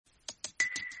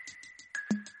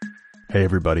Hey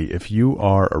everybody, if you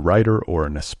are a writer or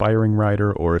an aspiring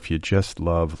writer, or if you just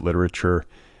love literature,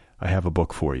 I have a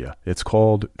book for you. It's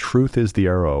called Truth is the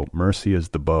Arrow, Mercy is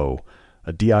the Bow,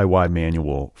 a DIY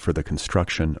manual for the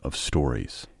construction of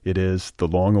stories. It is the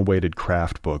long-awaited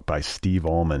craft book by Steve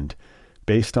Almond,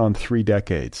 based on 3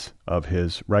 decades of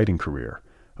his writing career,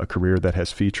 a career that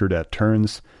has featured at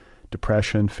turns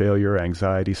depression, failure,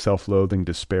 anxiety, self-loathing,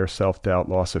 despair, self-doubt,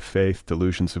 loss of faith,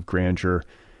 delusions of grandeur,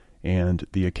 and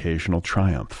the occasional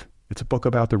triumph. It's a book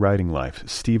about the writing life.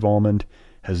 Steve Almond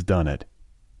has done it.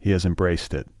 He has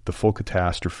embraced it, the full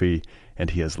catastrophe, and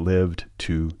he has lived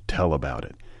to tell about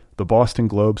it. The Boston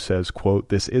Globe says, quote,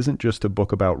 "This isn't just a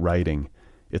book about writing,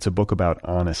 it's a book about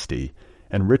honesty."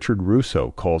 And Richard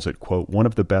Russo calls it, quote, "one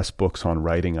of the best books on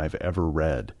writing I've ever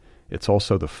read. It's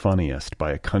also the funniest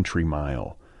by a country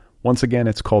mile." Once again,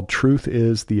 it's called Truth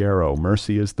is the Arrow,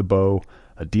 Mercy is the Bow,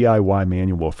 a DIY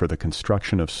manual for the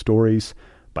construction of stories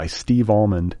by Steve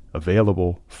Almond,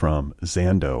 available from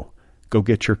Zando. Go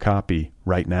get your copy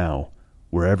right now,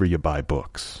 wherever you buy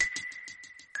books.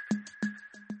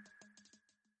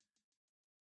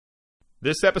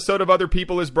 This episode of Other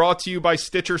People is brought to you by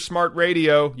Stitcher Smart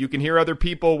Radio. You can hear other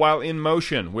people while in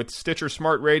motion with Stitcher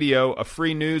Smart Radio, a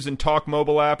free news and talk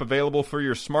mobile app available for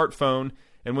your smartphone.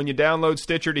 And when you download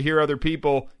Stitcher to hear other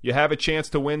people, you have a chance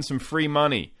to win some free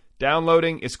money.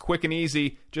 Downloading is quick and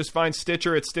easy. Just find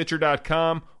Stitcher at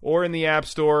Stitcher.com or in the App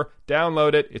Store.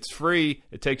 Download it. It's free.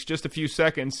 It takes just a few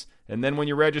seconds. And then when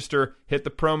you register, hit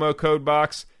the promo code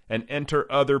box and enter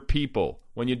Other People.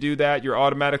 When you do that, you're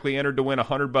automatically entered to win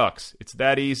 $100. It's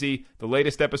that easy. The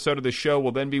latest episode of the show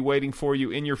will then be waiting for you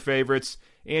in your favorites,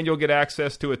 and you'll get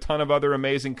access to a ton of other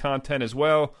amazing content as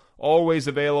well, always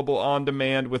available on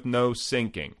demand with no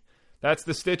syncing. That's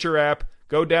the Stitcher app.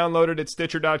 Go download it at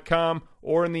Stitcher.com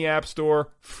or in the App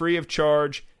Store, free of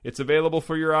charge. It's available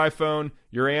for your iPhone,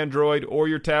 your Android, or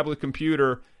your tablet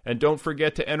computer. And don't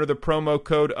forget to enter the promo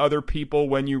code OTHERPEOPLE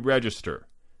when you register.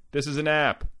 This is an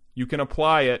app. You can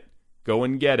apply it. Go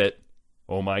and get it.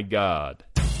 Oh my God.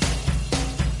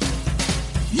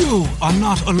 You are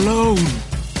not alone.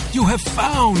 You have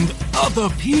found other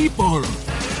people.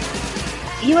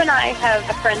 You and I have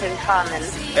a friend in common.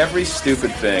 Every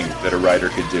stupid thing that a writer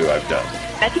could do, I've done.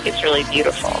 I think it's really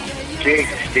beautiful.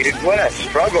 Jesus, dude, what a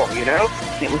struggle, you know?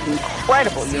 It was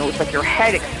incredible. You know, it was like your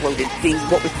head exploded seeing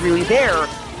what was really there.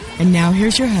 And now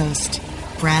here's your host,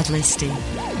 Brad Listy.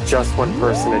 Just one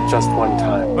person at just one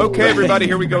time. Okay, everybody,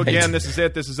 here we go again. This is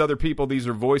it. This is Other People. These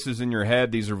are voices in your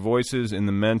head. These are voices in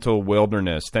the mental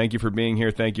wilderness. Thank you for being here.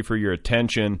 Thank you for your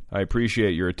attention. I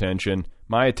appreciate your attention.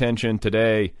 My attention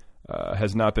today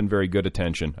has not been very good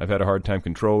attention. I've had a hard time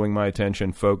controlling my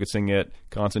attention, focusing it,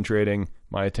 concentrating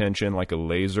my attention like a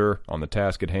laser on the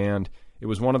task at hand. It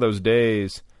was one of those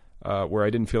days where I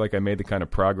didn't feel like I made the kind of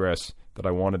progress that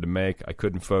I wanted to make. I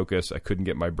couldn't focus. I couldn't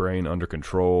get my brain under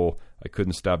control. I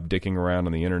couldn't stop dicking around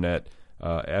on the internet.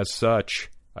 As such,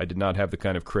 I did not have the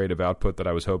kind of creative output that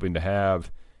I was hoping to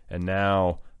have, and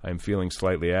now I'm feeling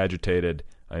slightly agitated.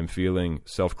 I'm feeling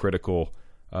self-critical.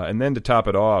 And then to top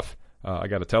it off, I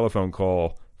got a telephone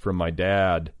call from my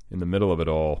dad in the middle of it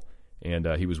all, and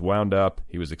he was wound up.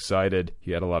 He was excited.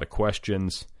 He had a lot of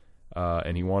questions,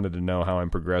 and he wanted to know how I'm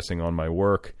progressing on my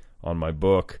work, on my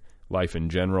book, life in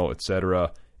general,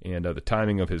 etc. And the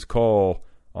timing of his call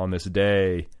on this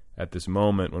day, at this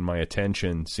moment when my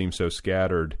attention seems so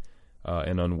scattered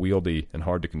and unwieldy and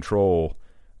hard to control,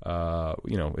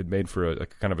 it made for a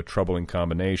kind of a troubling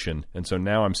combination. And so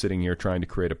now I'm sitting here trying to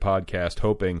create a podcast,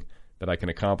 hoping that I can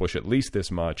accomplish at least this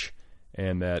much,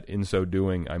 and that in so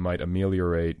doing I might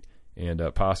ameliorate and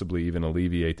possibly even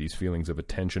alleviate these feelings of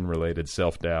attention-related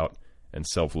self-doubt and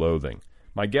self-loathing.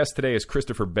 My guest today is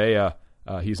Christopher Bea.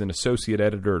 He's an associate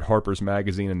editor at Harper's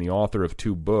Magazine and the author of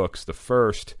 2 books. The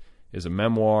first is a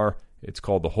memoir. It's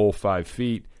called The Whole 5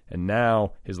 Feet. And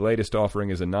now his latest offering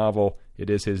is a novel.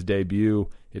 It is his debut.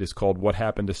 It is called What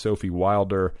Happened to Sophie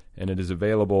Wilder, and it is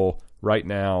available right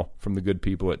now from the good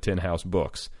people at Tin House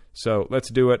Books. So let's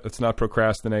do it. Let's not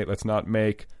procrastinate. Let's not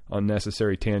make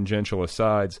unnecessary tangential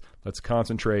asides. Let's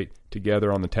concentrate together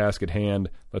on the task at hand.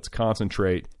 Let's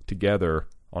concentrate together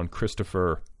on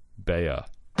Christopher Bea.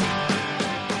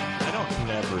 I don't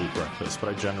never eat breakfast,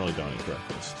 but I generally don't eat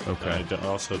breakfast. Okay. And I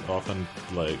also often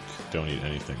don't eat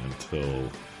anything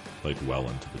until well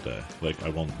into the day. I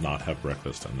will not have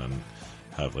breakfast and then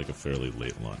have a fairly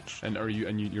late lunch. And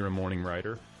you're a morning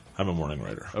writer? I'm a morning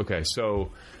writer. Okay,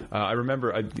 so I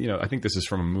remember, I think this is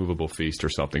from A Movable Feast or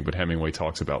something, but Hemingway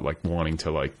talks about wanting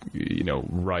to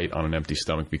write on an empty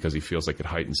stomach because he feels like it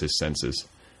heightens his senses.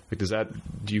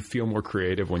 Do you feel more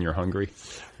creative when you're hungry?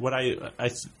 What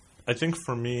I I think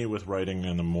for me with writing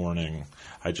in the morning,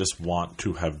 I just want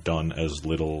to have done as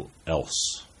little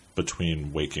else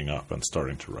between waking up and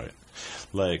starting to write.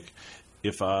 Like,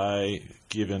 if I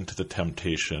give in to the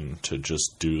temptation to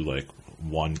just do like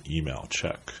one email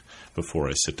check before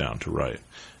I sit down to write,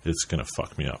 it's going to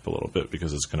fuck me up a little bit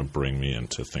because it's going to bring me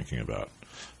into thinking about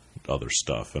other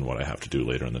stuff and what I have to do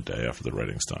later in the day after the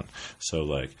writing's done. So,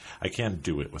 like, I can't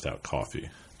do it without coffee.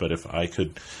 But if I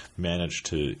could manage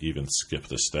to even skip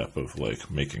the step of, like,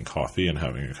 making coffee and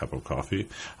having a cup of coffee,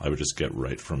 I would just get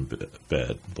right from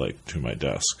bed, like, to my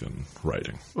desk and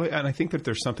writing. Well, and I think that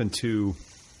there's something to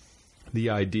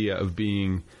the idea of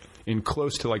being in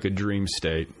close to, like, a dream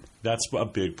state. That's a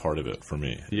big part of it for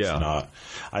me. Yeah. It's not.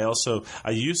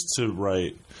 I used to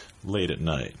write late at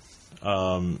night.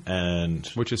 And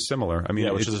which is similar. I mean,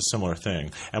 yeah, which is a similar thing.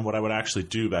 And what I would actually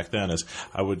do back then is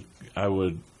I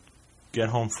would get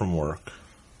home from work,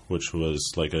 which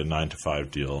was like a 9 to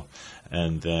 5 deal,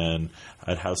 and then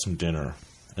I'd have some dinner,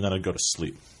 and then I'd go to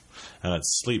sleep, and I'd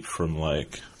sleep from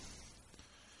like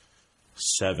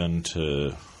 7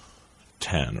 to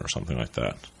 10 or something like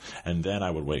that, and then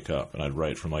I would wake up and I'd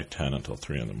write from like 10 until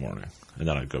 3 in the morning. And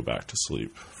then I'd go back to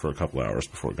sleep for a couple hours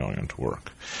before going into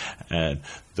work. And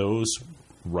those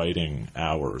writing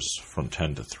hours from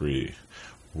 10 to 3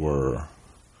 were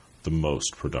the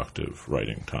most productive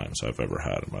writing times I've ever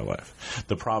had in my life.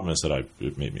 The problem is that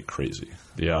it made me crazy.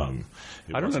 Yeah.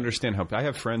 I don't understand how... I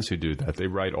have friends who do that. They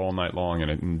write all night long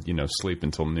and sleep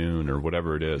until noon or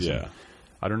whatever it is. Yeah. And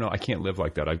I don't know. I can't live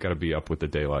like that. I've got to be up with the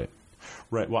daylight.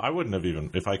 Right. Well, I wouldn't have even,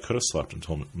 if I could have slept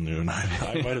until noon, I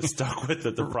might have stuck with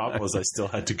it. The problem was I still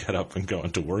had to get up and go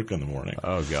into work in the morning.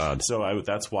 Oh, God. So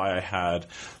that's why I had,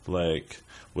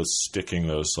 was sticking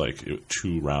those,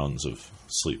 2 rounds of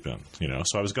sleep in,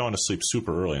 So I was going to sleep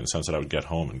super early in the sense that I would get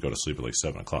home and go to sleep at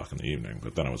 7 o'clock in the evening,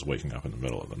 but then I was waking up in the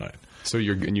middle of the night. So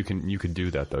you could do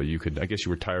that, though. I guess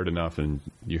you were tired enough and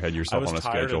you had yourself on a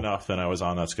schedule. I was tired enough and I was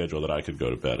on that schedule that I could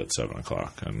go to bed at 7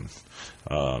 o'clock. And,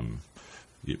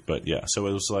 but yeah, so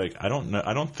it was I don't know.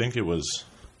 I don't think it was.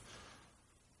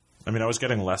 I mean, I was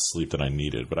getting less sleep than I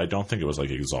needed, but I don't think it was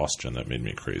exhaustion that made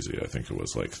me crazy. I think it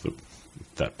was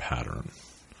that pattern.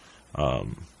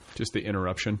 Just the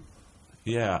interruption.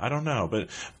 Yeah, I don't know, but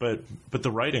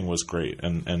the writing was great,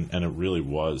 and it really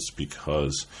was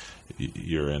because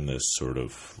you're in this sort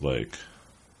of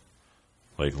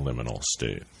liminal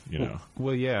state,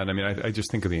 Well, yeah, and I mean, I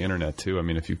just think of the internet too. I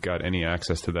mean, if you've got any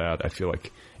access to that, I feel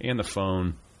like, and the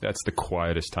phone, that's the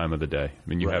quietest time of the day. I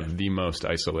mean, you have the most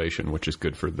isolation, which is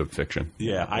good for the fiction.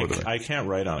 Yeah, I can't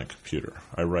write on a computer.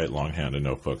 I write longhand in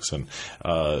notebooks, and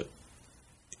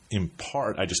in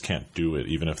part, I just can't do it,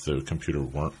 even if the computer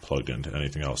weren't plugged into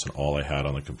anything else, and all I had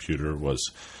on the computer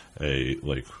was a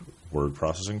word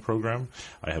processing program.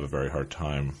 I have a very hard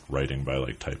time writing by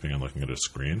typing and looking at a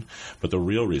screen. But the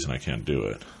real reason I can't do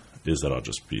it is that I'll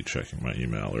just be checking my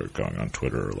email or going on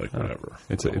Twitter or whatever.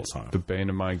 It's the bane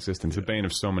of my existence, the bane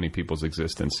of so many people's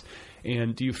existence.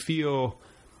 And do you feel...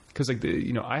 Because,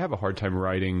 I have a hard time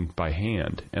writing by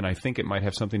hand, and I think it might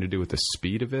have something to do with the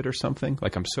speed of it or something.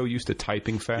 I'm so used to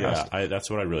typing fast. Yeah, that's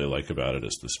what I really like about it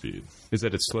is the speed. Is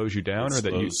that it slows you down? It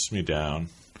slows me down.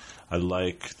 I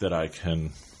like that I can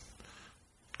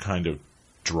kind of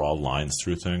draw lines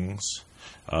through things,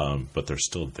 but they're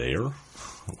still there,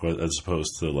 as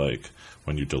opposed to,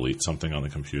 when you delete something on the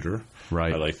computer.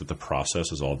 Right. I like that the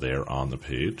process is all there on the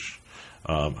page.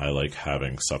 I like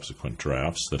having subsequent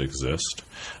drafts that exist,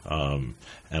 and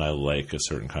I like a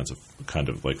certain kind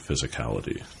of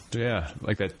physicality. Yeah,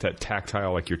 like that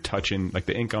tactile, you're touching,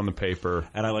 the ink on the paper.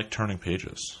 And I like turning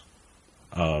pages.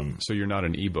 So you're not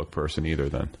an ebook person either,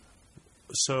 then?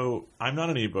 So I'm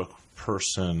not an ebook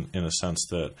person in the sense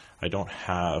that I don't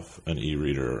have an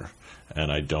e-reader,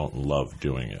 and I don't love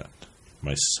doing it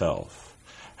myself.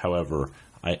 However,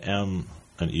 I am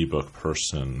an ebook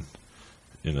person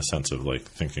in the sense of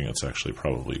thinking it's actually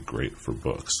probably great for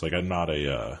books. I'm not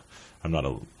a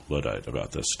Luddite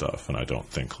about this stuff, and I don't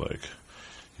think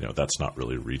that's not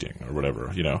really reading or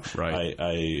whatever. Right.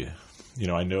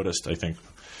 I noticed. I think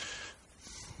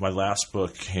my last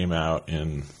book came out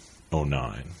in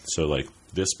 2009. So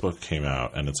this book came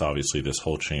out, and it's obviously this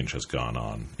whole change has gone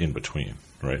on in between,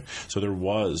 right? So there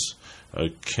was a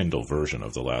Kindle version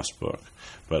of the last book,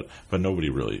 but nobody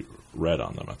really read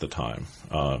on them at the time.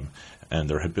 And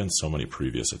there had been so many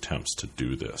previous attempts to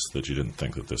do this that you didn't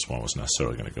think that this one was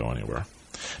necessarily going to go anywhere.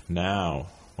 Now,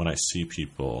 when I see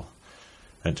people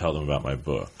and tell them about my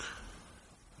book,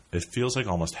 it feels like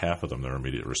almost half of them, their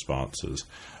immediate response is,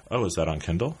 "Oh, is that on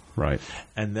Kindle?" Right.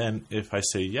 And then if I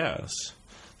say yes,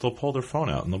 they'll pull their phone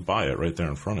out and they'll buy it right there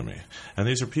in front of me. And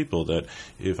these are people that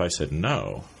if I said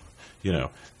no,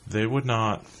 they would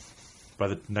not, by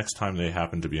the next time they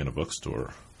happened to be in a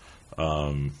bookstore,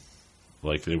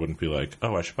 they wouldn't be like,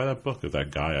 oh, I should buy that book of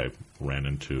that guy I ran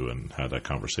into and had that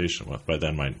conversation with. By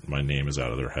then, my name is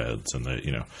out of their heads, and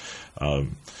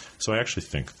so I actually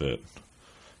think that,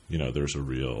 there's a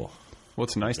real. Well,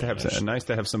 it's nice to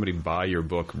have somebody buy your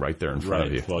book right there in front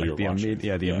of you while you're watching.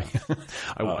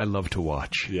 I love to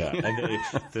watch. Yeah,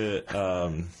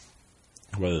 and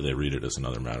whether they read it is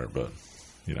another matter, but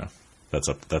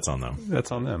that's on them.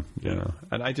 That's on them. Yeah.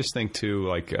 And I just think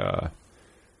too,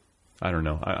 I don't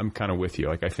know. I'm kind of with you.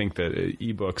 I think that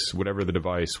ebooks, whatever the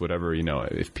device, whatever,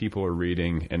 if people are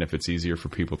reading and if it's easier for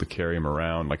people to carry them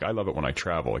around, I love it when I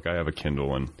travel. I have a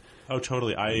Kindle and. Oh,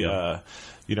 totally. I'm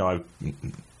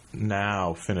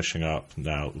now finishing up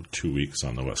 2 weeks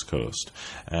on the West Coast,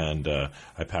 and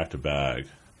I packed a bag,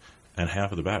 and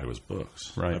half of the bag was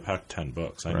books. Right. I packed 10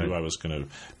 books. I knew I was going to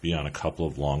be on a couple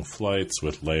of long flights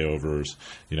with layovers.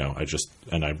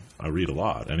 I read a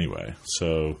lot anyway.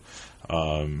 So,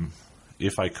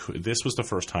 if I could, this was the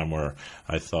first time where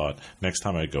I thought, next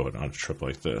time I go on a trip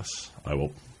like this,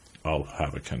 I'll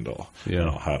have a Kindle, and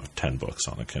I'll have 10 books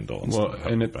on a Kindle instead of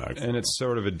having a bag. And it's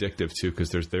sort of addictive too,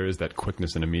 because there is that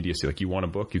quickness and immediacy. You want a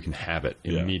book, you can have it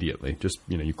immediately. Just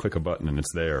you click a button and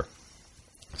it's there.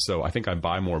 So I think I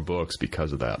buy more books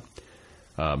because of that.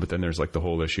 But then there's the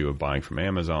whole issue of buying from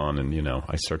Amazon, and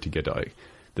I start to get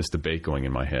this debate going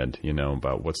in my head,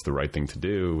 about what's the right thing to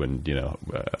do, and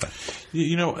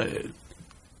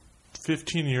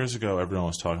 15 years ago, everyone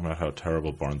was talking about how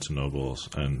terrible Barnes & Nobles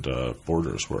and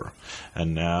Borders were.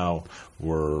 And now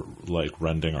we're,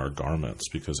 rending our garments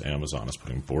because Amazon is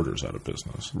putting Borders out of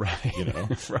business.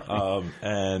 Right. Right.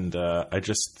 And I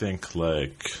just think,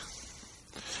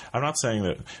 I'm not saying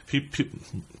that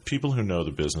people who know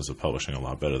the business of publishing a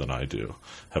lot better than I do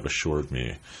have assured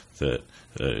me that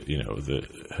the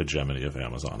hegemony of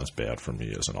Amazon is bad for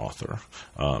me as an author,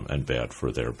 and bad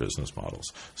for their business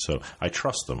models. So I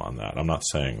trust them on that. I'm not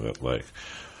saying that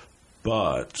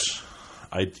but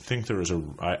I think there is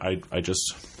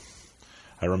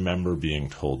I remember being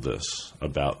told this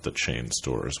about the chain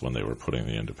stores when they were putting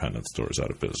the independent stores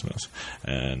out of business,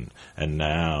 and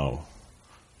now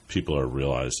people are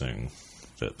realizing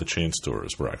that the chain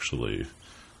stores were actually,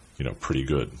 pretty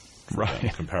good,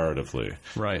 right, comparatively,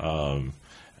 right.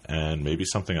 And maybe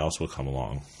something else will come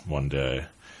along one day,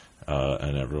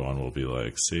 and everyone will be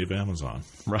like, "Save Amazon,"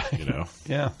 right?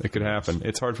 Yeah, it could happen.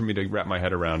 It's hard for me to wrap my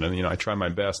head around, and I try my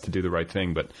best to do the right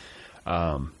thing, but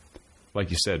like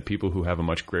you said, people who have a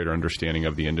much greater understanding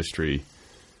of the industry,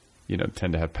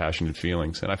 tend to have passionate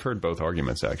feelings, and I've heard both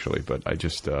arguments actually, but I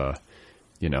just. I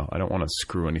don't want to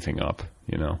screw anything up,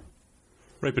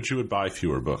 Right, but you would buy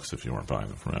fewer books if you weren't buying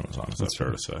them from Amazon. Is that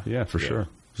fair to say? Yeah, for sure.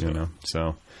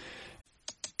 So.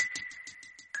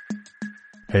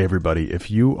 Hey, everybody.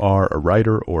 If you are a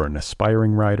writer or an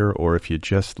aspiring writer, or if you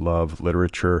just love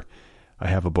literature, I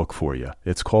have a book for you.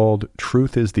 It's called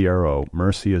Truth is the Arrow,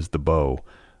 Mercy is the Bow,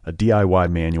 a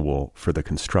DIY manual for the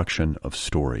construction of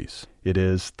stories. It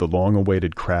is the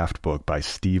long-awaited craft book by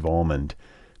Steve Almond,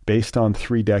 based on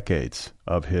 3 decades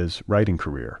of his writing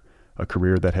career, a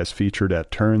career that has featured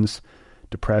at turns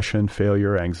depression,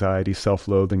 failure, anxiety,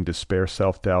 self-loathing, despair,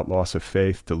 self-doubt, loss of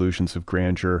faith, delusions of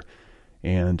grandeur,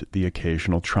 and the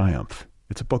occasional triumph.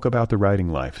 It's a book about the writing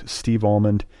life. Steve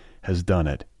Almond has done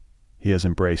it. He has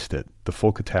embraced it, the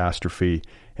full catastrophe,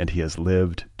 and he has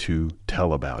lived to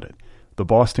tell about it. The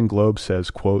Boston Globe says,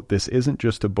 quote, "This isn't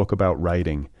just a book about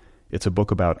writing, it's a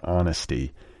book about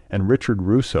honesty." And Richard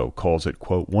Russo calls it,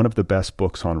 quote, "one of the best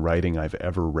books on writing I've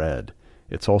ever read.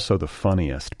 It's also the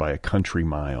funniest by a country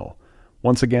mile."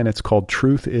 Once again, it's called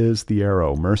Truth is the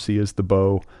Arrow, Mercy is the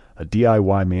Bow, a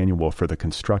DIY manual for the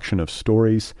construction of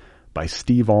stories by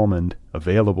Steve Almond,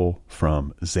 available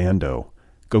from Zando.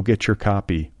 Go get your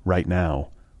copy right now,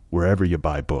 wherever you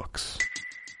buy books.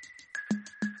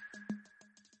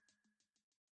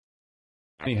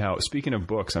 Anyhow, speaking of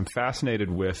books, I'm fascinated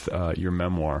with your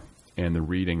memoir and the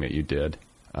reading that you did.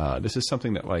 This is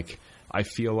something that, I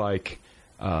feel like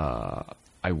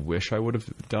I wish I would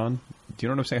have done. Do you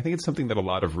know what I'm saying? I think it's something that a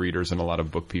lot of readers and a lot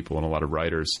of book people and a lot of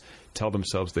writers tell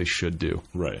themselves they should do.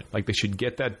 Right. They should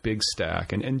get that big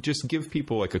stack and just give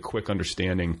people a quick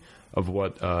understanding of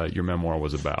what your memoir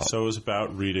was about. So it was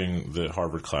about reading the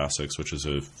Harvard Classics, which is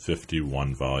a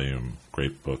 51-volume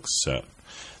great book set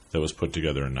that was put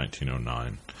together in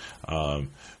 1909.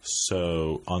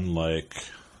 So unlike,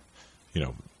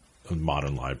 a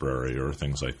modern library or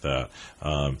things like that,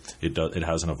 it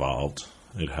hasn't evolved.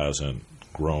 It hasn't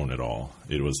grown at all.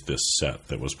 It was this set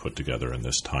that was put together in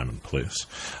this time and place.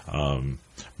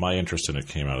 My interest in it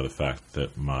came out of the fact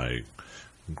that my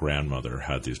grandmother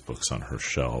had these books on her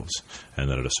shelves, and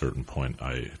then at a certain point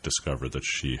I discovered that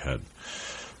she had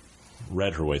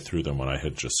read her way through them when I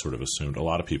had just sort of assumed a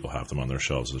lot of people have them on their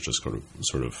shelves as just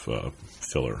sort of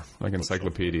filler, like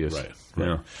encyclopedias, right?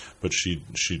 Yeah. But she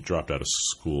dropped out of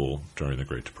school during the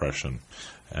Great Depression,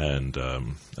 and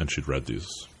she'd read these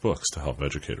books to help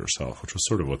educate herself, which was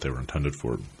sort of what they were intended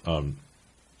for.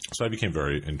 So I became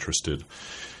very interested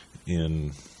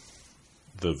in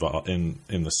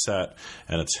the set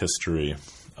and its history.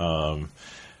 So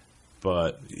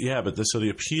the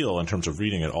appeal in terms of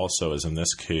reading it also is, in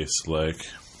this case, like,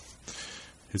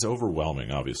 it's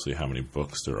overwhelming, obviously, how many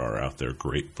books there are out there,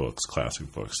 great books,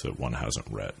 classic books that one hasn't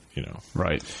read, you know.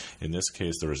 Right. In this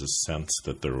case, there was a sense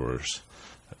that there was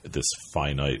this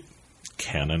finite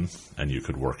canon, and you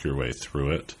could work your way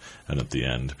through it, and at the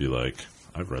end be like,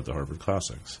 I've read the Harvard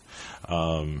Classics.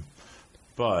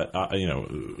 But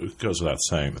it goes without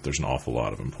saying that there's an awful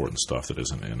lot of important stuff that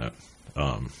isn't in it.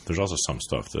 There's also some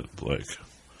stuff that, like,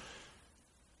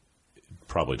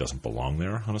 probably doesn't belong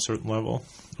there on a certain level.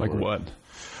 Like what?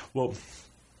 Well,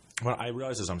 what I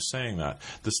realize as I'm saying that,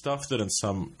 the stuff that in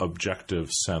some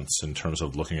objective sense, in terms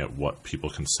of looking at what people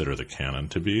consider the canon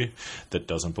to be, that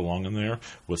doesn't belong in there,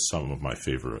 was some of my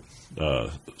favorite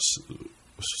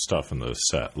stuff in the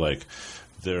set. Like,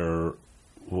 there's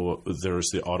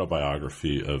the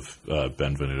autobiography of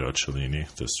Benvenuto Cellini,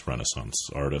 this Renaissance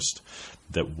artist,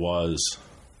 that was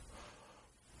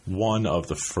one of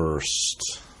the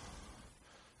first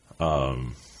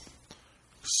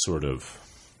sort of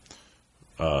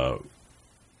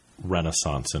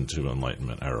Renaissance into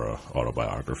Enlightenment era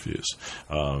autobiographies.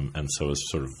 And so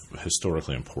it's sort of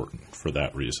historically important for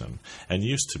that reason. And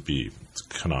used to be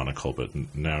canonical, but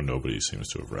now nobody seems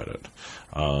to have read it.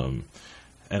 And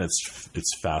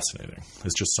it's fascinating.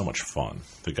 It's just so much fun.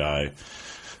 The guy,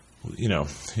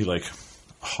 he like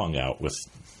hung out with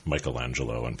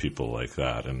Michelangelo and people like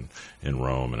that in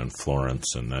Rome and in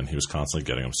Florence, and then he was constantly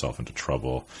getting himself into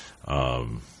trouble.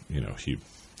 He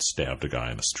stabbed a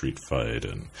guy in a street fight,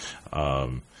 and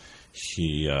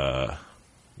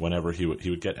whenever he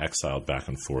would get exiled back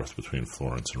and forth between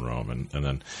Florence and Rome, and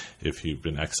then if he'd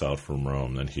been exiled from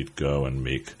Rome, then he'd go and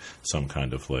make some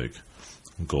kind of like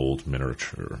gold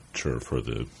miniature for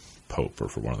the Pope or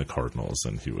for one of the cardinals,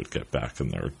 and he would get back in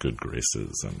their good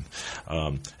graces, and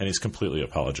he's completely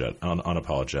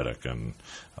unapologetic and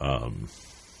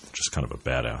just kind of a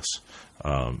badass,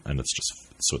 and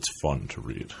it's fun to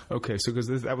read. Okay, so because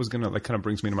that was gonna kind of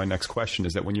brings me to my next question,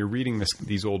 is that when you're reading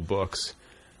these old books,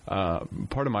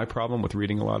 part of my problem with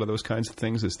reading a lot of those kinds of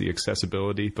things is the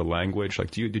accessibility, the language.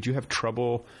 Like, did you have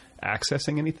trouble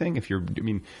accessing anything?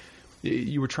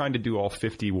 You were trying to do all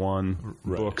 51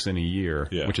 books in a year,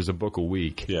 which is a book a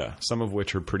week, some of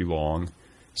which are pretty long.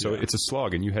 So it's a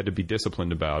slog, and you had to be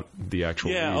disciplined about the actual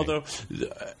reading. Although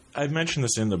I mentioned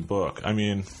this in the book.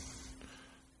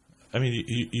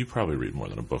 You probably read more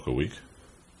than a book a week.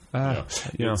 Or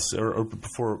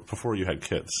before you had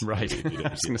kids. Right. I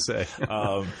was going to say.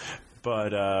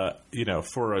 But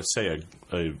for, say,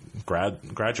 a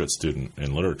graduate student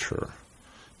in literature,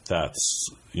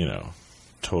 that's,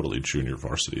 totally junior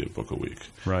varsity, a book a week.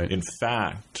 Right. In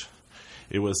fact,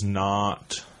 it was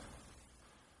not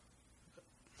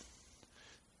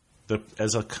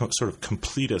as a sort of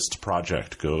completist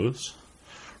project goes,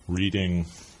 reading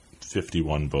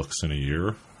 51 books in a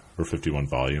year or 51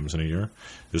 volumes in a year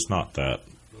is not that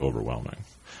overwhelming.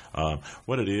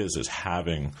 What it is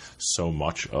having so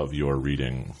much of your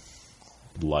reading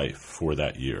life for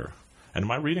that year. And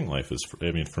my reading life is,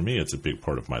 for me, it's a big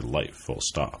part of my life, full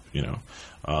stop,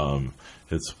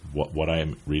 It's what I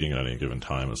am reading at any given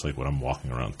time is like what I'm walking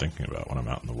around thinking about when I'm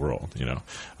out in the world,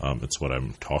 It's what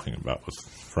I'm talking about with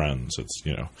friends. It's,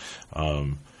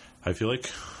 I feel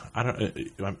like,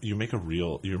 you're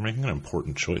making an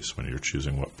important choice when you're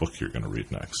choosing what book you're going to read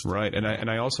next. Right. And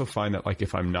I also find that, like,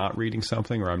 if I'm not reading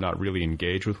something or I'm not really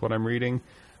engaged with what I'm reading,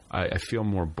 I feel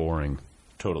more boring.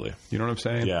 Totally. You know what I'm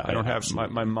saying? Yeah. I don't have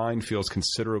my mind feels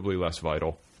considerably less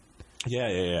vital.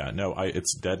 Yeah. No,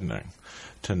 it's deadening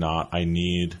to not. I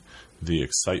need the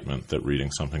excitement that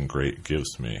reading something great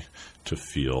gives me to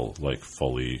feel like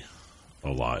fully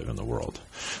alive in the world.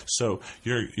 So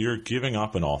you're giving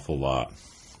up an awful lot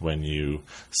when you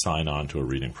sign on to a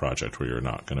reading project where you're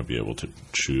not going to be able to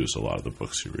choose a lot of the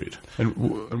books you read.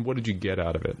 And what did you get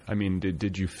out of it?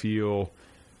 Did you feel?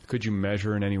 Could you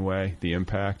measure in any way the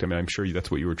impact? I'm sure that's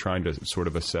what you were trying to sort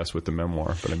of assess with the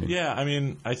memoir. But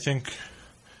I think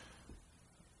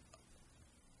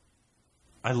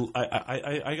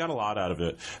I got a lot out of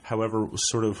it. However,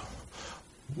 sort of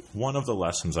one of the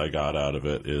lessons I got out of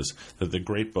it is that the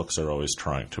great books are always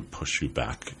trying to push you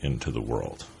back into the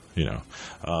world.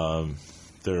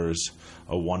 There's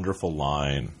a wonderful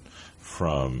line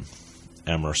from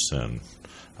Emerson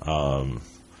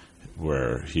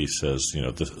where he says,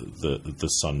 the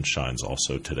sun shines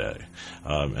also today.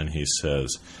 And he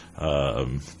says,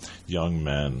 young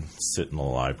men sit in the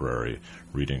library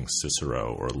reading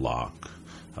Cicero or Locke,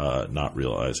 not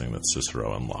realizing that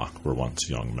Cicero and Locke were once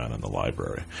young men in the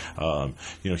library.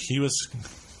 He was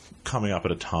coming up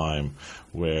at a time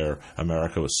where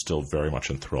America was still very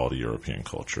much enthralled to European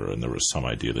culture, and there was some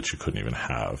idea that you couldn't even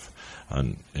have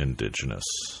an indigenous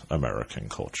American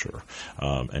culture.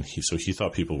 And he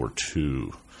thought people were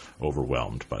too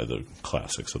overwhelmed by the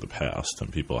classics of the past,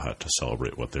 and people had to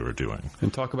celebrate what they were doing.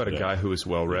 And talk about a guy who was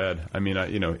well read. I mean,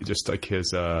 just like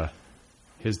his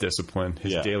discipline,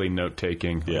 his daily note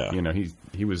taking. Yeah.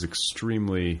 He was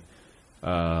extremely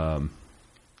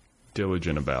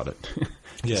diligent about it,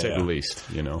 to say the least.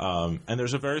 And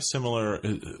there's a very similar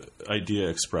idea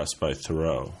expressed by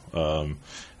Thoreau.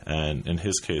 And in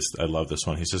his case, I love this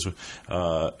one. He says,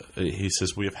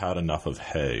 "We have had enough of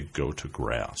hay. Go to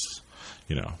grass."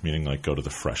 Meaning like go to the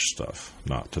fresh stuff,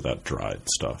 not to that dried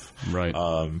stuff. Right.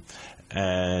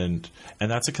 And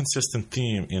that's a consistent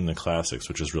theme in the classics,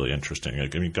 which is really interesting. I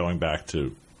mean, going back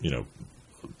to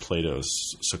Plato's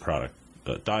Socratic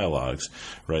dialogues,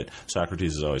 right?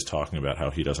 Socrates is always talking about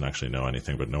how he doesn't actually know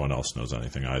anything, but no one else knows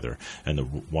anything either. And the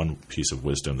one piece of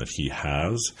wisdom that he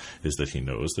has is that he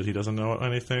knows that he doesn't know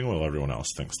anything, while everyone else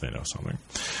thinks they know something.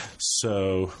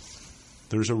 So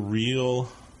there's a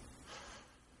real...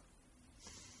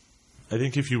 I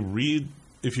think if you read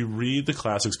the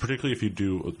classics, particularly if you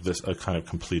do a kind of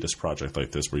completist project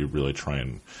like this, where you really try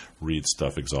and read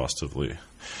stuff exhaustively,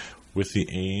 with the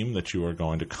aim that you are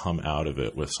going to come out of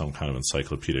it with some kind of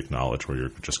encyclopedic knowledge where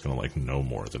you're just going to know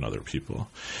more than other people,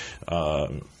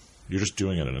 you're just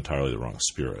doing it in entirely the wrong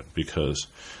spirit. Because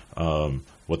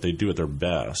what they do at their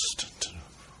best,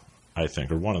 I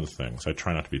think, or one of the things, I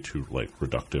try not to be too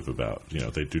reductive about,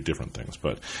 they do different things,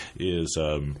 but is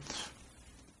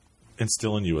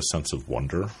instill in you a sense of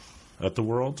wonder at the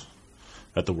world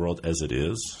as it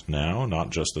is now, not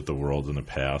just at the world in the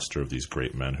past or of these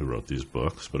great men who wrote these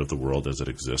books, but of the world as it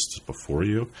exists before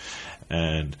you,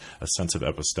 and a sense of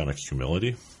epistemic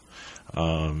humility,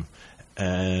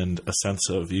 and a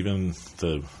sense of even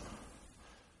the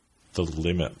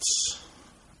limits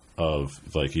of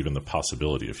even the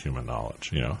possibility of human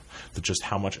knowledge, just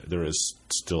how much there is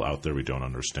still out there we don't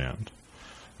understand.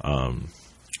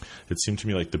 It seemed to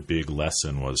me like the big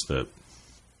lesson was that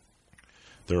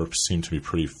there seemed to be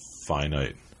pretty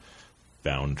finite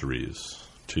boundaries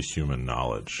to human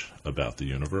knowledge about the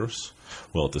universe,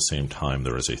 while at the same time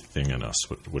there is a thing in us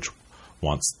which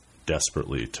wants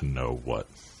desperately to know what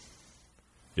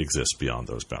exists beyond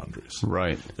those boundaries.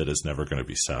 Right. That is never going to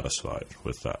be satisfied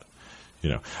with that.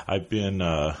 I've been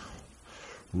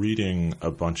reading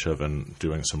a bunch of and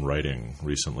doing some writing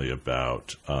recently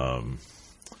about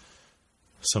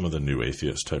some of the new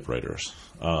atheist type writers.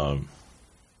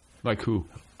 Like who?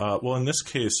 Well, in this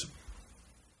case,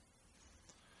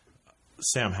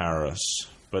 Sam Harris,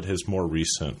 but his more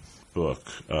recent book,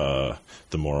 The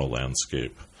Moral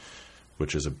Landscape,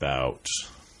 which is about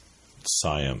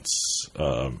science,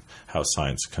 how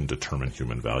science can determine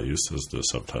human values, as the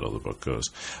subtitle of the book goes.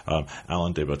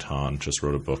 Alain de Botton just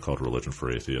wrote a book called Religion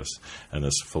for Atheists, and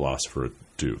this philosopher at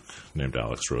Duke named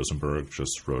Alex Rosenberg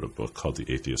just wrote a book called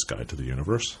The Atheist Guide to the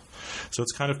Universe. So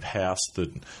it's kind of past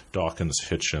the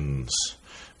Dawkins-Hitchens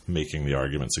making the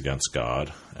arguments against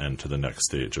God and to the next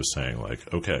stage of saying,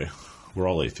 okay, we're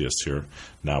all atheists here,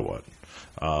 now what?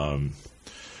 And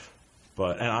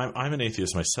I'm an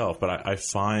atheist myself, but I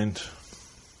find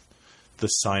the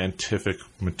scientific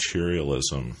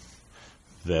materialism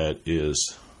that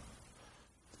is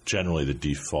generally the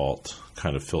default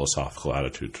kind of philosophical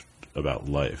attitude about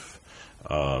life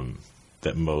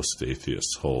that most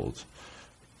atheists hold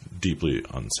deeply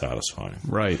unsatisfying.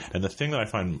 Right. And the thing that I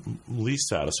find least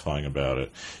satisfying about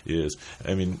it is,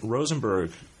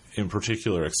 Rosenberg in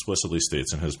particular explicitly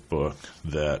states in his book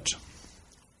that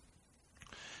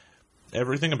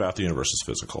everything about the universe is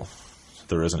physical.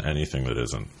 There isn't anything that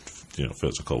isn't,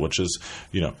 physical, which is,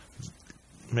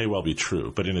 may well be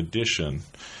true. But in addition,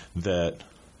 that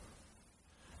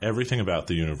everything about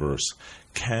the universe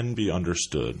can be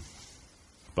understood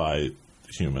by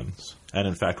humans, and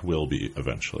in fact will be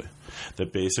eventually.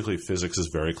 That basically physics is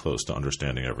very close to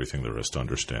understanding everything there is to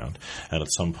understand. And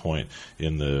at some point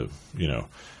in the,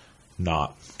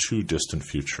 not too distant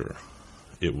future,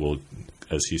 it will,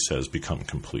 as he says, become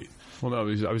complete. Well,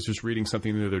 no, I was just reading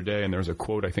something the other day, and there was a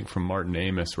quote, I think, from Martin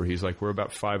Amis, where he's like, we're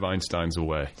about 5 Einsteins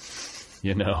away,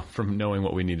 from knowing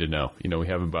what we need to know. We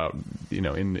have about,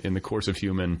 in the course of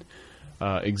human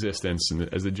existence,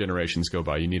 and as the generations go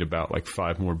by, you need about like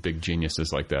 5 more big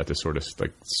geniuses like that to sort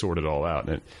it all out.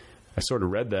 And I sort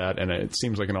of read that, and it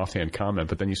seems like an offhand comment,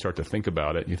 but then you start to think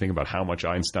about it, and you think about how much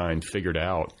Einstein figured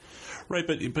out. Right,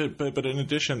 but in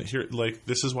addition, here, like,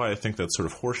 this is why I think that sort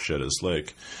of horseshit is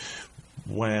like,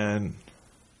 what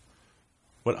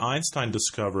Einstein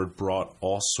discovered brought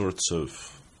all sorts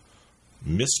of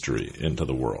mystery into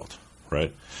the world,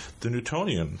 right? The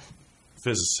Newtonian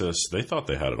physicists, they thought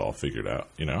they had it all figured out,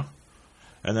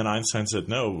 And then Einstein said,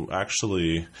 no,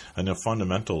 actually, on a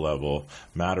fundamental level,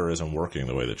 matter isn't working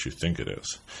the way that you think it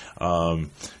is.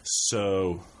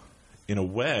 So, in a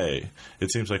way,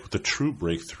 it seems like the true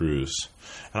breakthroughs,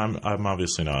 and I'm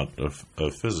obviously not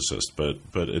a physicist, but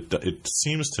it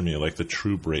seems to me like the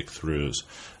true breakthroughs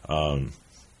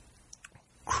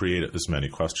create as many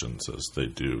questions as they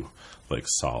do, like,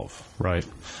 solve. Right.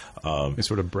 They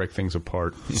sort of break things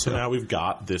apart. So now we've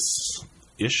got this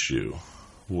issue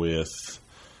with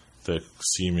the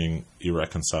seeming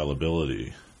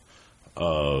irreconcilability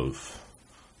of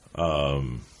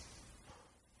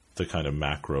the kind of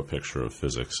macro picture of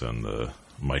physics and the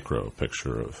micro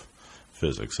picture of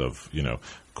physics of,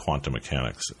 quantum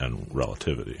mechanics and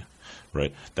relativity,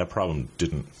 right? That problem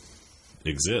didn't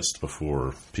exist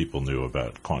before people knew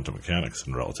about quantum mechanics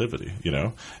and relativity,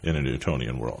 in a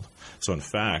Newtonian world. So in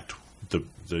fact, the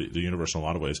universe in a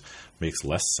lot of ways makes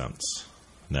less sense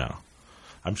now.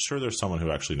 I'm sure there's someone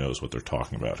who actually knows what they're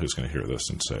talking about who's going to hear this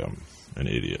and say I'm an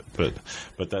idiot, but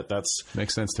that's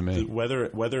makes sense to me. Whether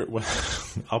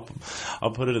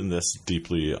I'll put it in this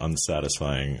deeply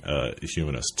unsatisfying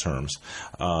humanist terms,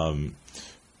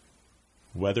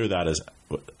 whether that is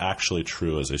actually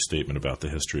true as a statement about the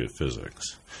history of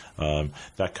physics,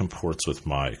 that comports with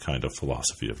my kind of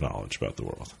philosophy of knowledge about the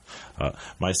world.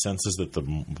 My sense is that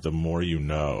the more you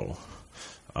know,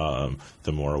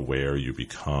 the more aware you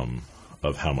become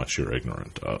of how much you're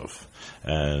ignorant of.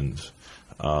 And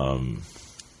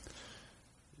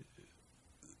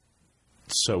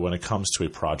so when it comes to a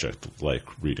project like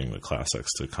reading the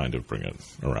classics, to kind of bring it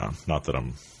around, not that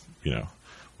I'm,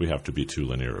 we have to be too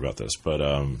linear about this, but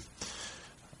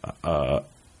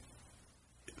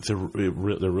there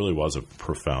really was a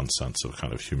profound sense of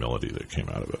kind of humility that came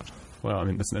out of it. Well, I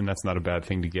mean, that's not a bad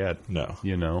thing to get. No.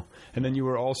 And then you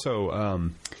were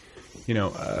also...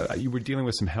 you were dealing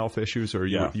with some health issues, or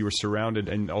you were surrounded,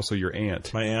 and also your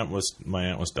aunt. My aunt was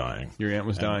dying. Your aunt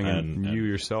was dying, and you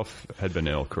yourself had been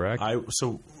ill, correct?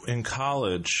 So in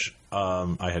college,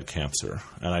 I had cancer,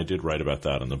 and I did write about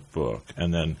that in the book.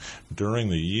 And then during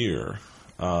the year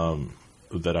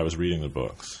that I was reading the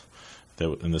books,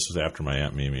 and this was after my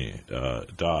Aunt Mimi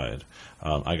died,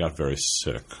 I got very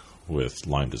sick with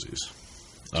Lyme disease.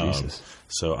 Jesus.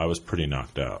 So I was pretty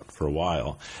knocked out for a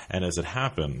while. And as it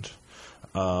happened,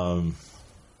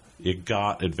 it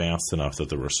got advanced enough that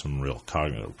there were some real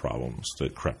cognitive problems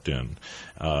that crept in.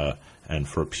 And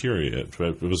for a period,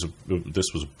 this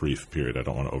was a brief period, I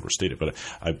don't want to overstate it, but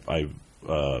I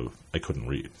couldn't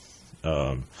read.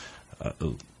 I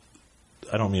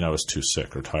don't mean I was too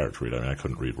sick or tired to read. I mean, I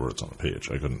couldn't read words on the page.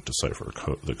 I couldn't decipher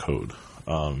the code.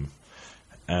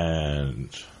 And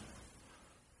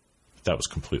that was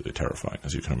completely terrifying,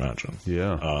 as you can imagine.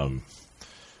 Yeah.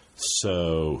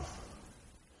 So,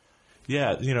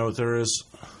 yeah, there is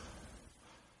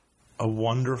a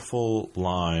wonderful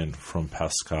line from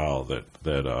Pascal that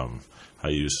I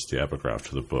use as the epigraph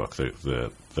to the book that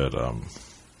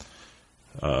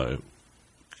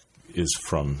is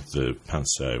from the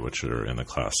Pensées, which are in the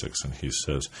classics, and he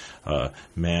says,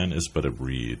 "Man is but a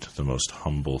reed, the most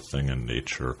humble thing in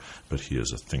nature, but he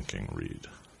is a thinking reed."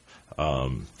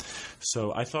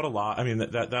 So I thought a lot. I mean,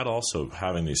 that also,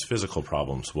 having these physical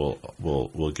problems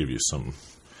will give you some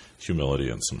humility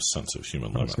and some sense of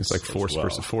human limits. It's like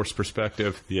forced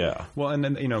perspective. Yeah. Well, and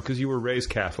then because you were raised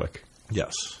Catholic.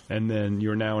 Yes. And then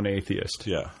you're now an atheist.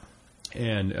 Yeah.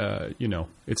 And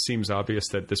it seems obvious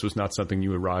that this was not something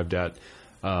you arrived at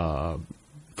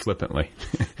flippantly.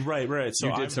 Right. So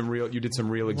you did some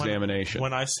real examination.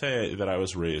 When I say that I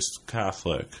was raised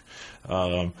Catholic,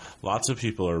 lots of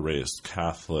people are raised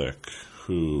Catholic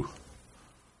who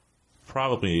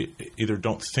probably either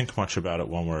don't think much about it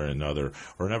one way or another,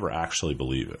 or never actually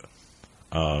believe it.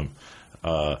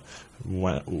 So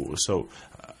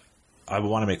I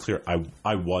want to make clear,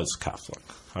 I was Catholic.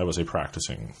 I was a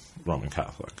practicing Roman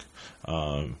Catholic.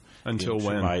 Until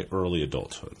when? My early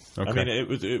adulthood. Okay. I mean,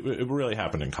 it really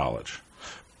happened in college.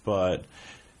 But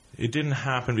it didn't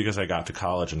happen because I got to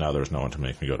college and now there's no one to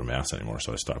make me go to Mass anymore,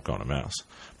 so I stopped going to Mass.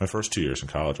 My first 2 years in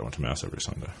college, I went to Mass every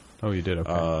Sunday. Oh, you did?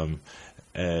 Okay.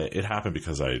 It happened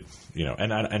because I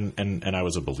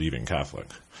was a believing Catholic.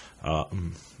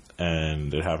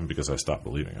 And it happened because I stopped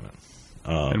believing in it.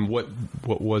 And what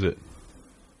was it?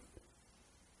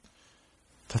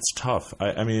 That's tough.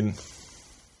 I mean,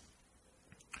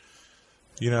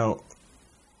 to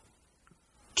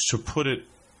put it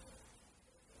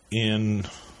in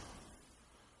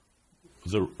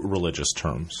the religious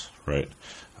terms, right?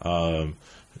 I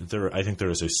think there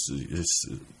is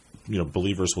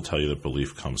believers will tell you that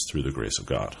belief comes through the grace of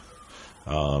God.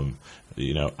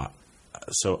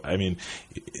 So, I mean,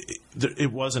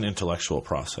 it was an intellectual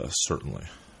process, certainly,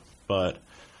 but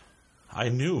I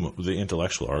knew the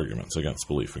intellectual arguments against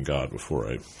belief in God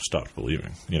before I stopped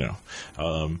believing.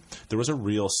 There was a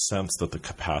real sense that the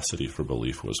capacity for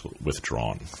belief was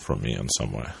withdrawn from me in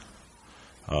some way.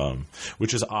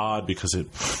 Which is odd because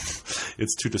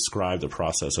it's to describe the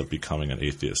process of becoming an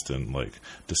atheist in like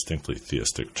distinctly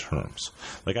theistic terms.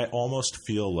 Like I almost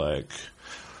feel like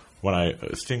when I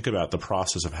think about the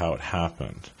process of how it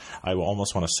happened, I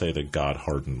almost want to say that God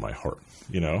hardened my heart.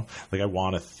 Like I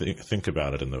want to think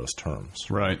about it in those terms,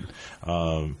 right?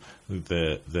 That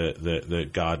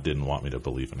God didn't want me to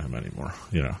believe in Him anymore.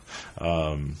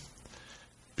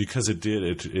 Because it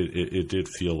did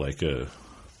feel like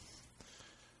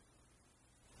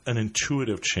an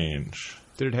intuitive change.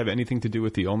 Did it have anything to do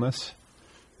with the illness?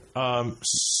 The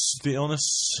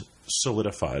illness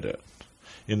solidified it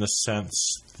in the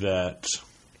sense that,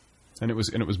 and it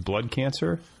was blood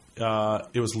cancer.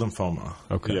 It was lymphoma.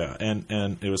 Okay. Yeah,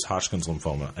 and it was Hodgkin's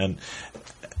lymphoma,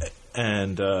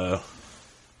 and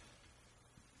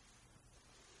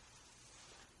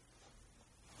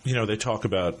they talk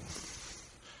about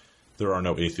there are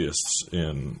no atheists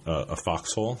in a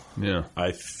foxhole. Yeah.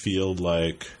 I feel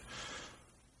like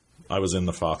I was in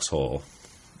the foxhole,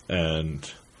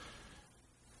 and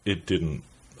I didn't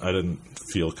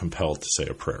feel compelled to say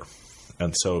a prayer.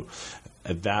 And so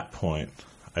at that point,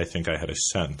 I think I had a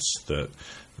sense that,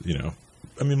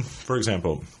 for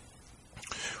example,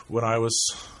 when I was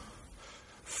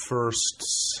first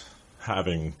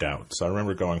having doubts, I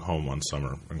remember going home one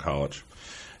summer in college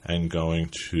and going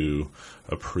to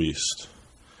a priest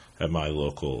at my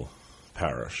local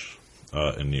parish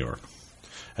in New York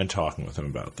and talking with him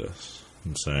about this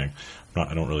and saying,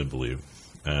 I don't really believe,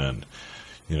 and,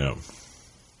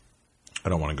 I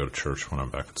don't want to go to church when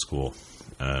I'm back at school,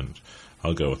 and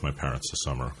I'll go with my parents this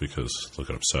summer because they'll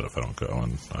get upset if I don't go,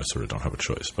 and I sort of don't have a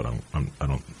choice, but I'm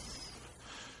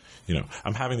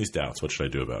having these doubts. What should I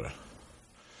do about it?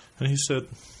 And he said,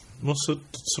 well, so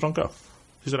don't go.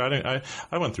 He said, I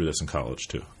went through this in college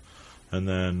too. And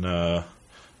then,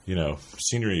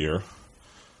 senior year,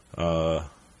 I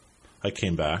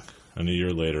came back, and a year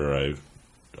later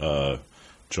I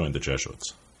joined the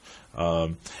Jesuits.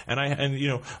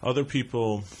 Other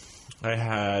people, I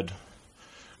had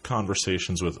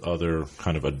conversations with other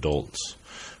kind of adults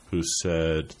who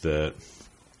said that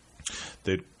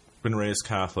they'd been raised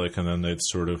Catholic and then they'd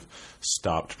sort of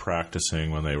stopped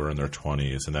practicing when they were in their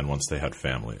 20s, and then once they had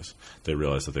families, they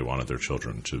realized that they wanted their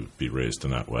children to be raised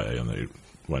in that way, and they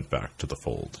went back to the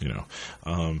fold.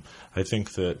 I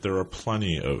think that there are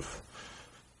plenty of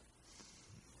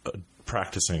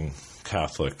practicing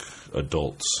Catholic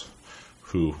adults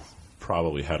who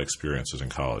probably had experiences in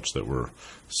college that were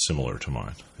similar to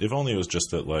mine. If only it was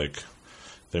just that, like,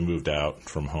 they moved out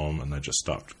from home and they just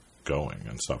stopped going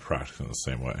and stopped practicing the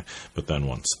same way. But then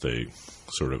once they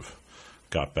sort of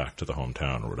got back to the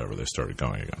hometown or whatever, they started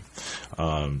going again.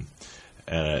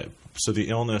 So the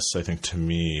illness, I think, to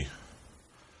me,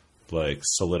 like,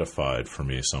 solidified for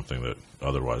me something that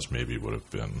otherwise maybe would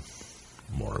have been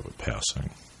more of a passing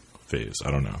phase.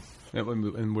 I don't know.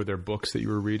 And were there books that you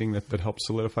were reading that helped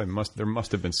solidify? There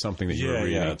must have been something that you were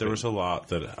reading. Yeah, there was a lot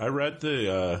that I read.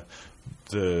 The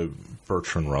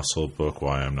Bertrand Russell book,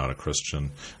 Why I'm Not a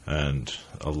Christian, and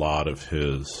a lot of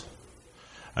his.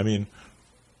 I mean,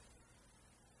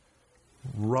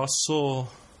 Russell.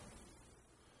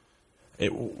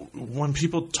 When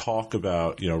people talk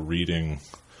about reading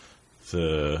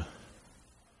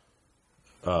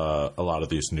a lot of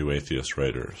these new atheist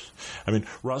writers. I mean,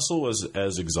 Russell was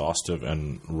as exhaustive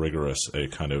and rigorous a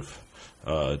kind of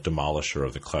demolisher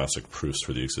of the classic proofs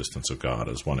for the existence of God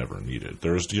as one ever needed.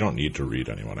 You don't need to read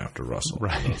anyone after Russell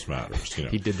right. in those matters.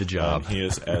 He did the job. He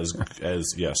is as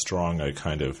strong a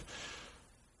kind of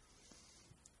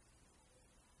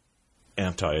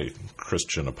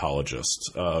anti-Christian apologist,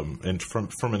 and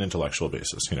from an intellectual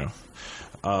basis,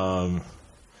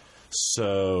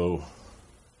 So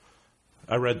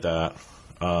I read that.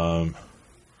 I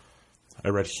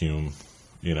read Hume.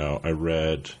 I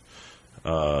read.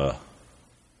 I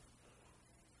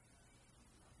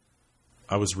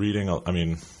was reading.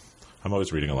 I'm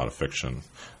always reading a lot of fiction.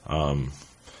 I'm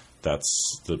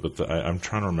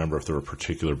trying to remember if there were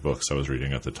particular books I was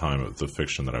reading at the time of the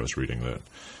fiction that I was reading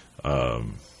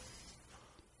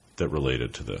that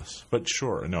related to this. But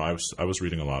sure, no, I was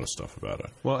reading a lot of stuff about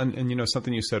it. Well, and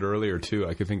something you said earlier too,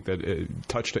 I could think that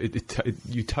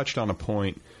you touched on a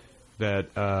point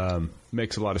that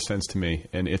makes a lot of sense to me,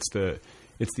 and it's the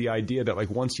idea that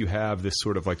like once you have this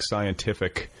sort of like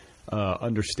scientific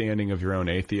understanding of your own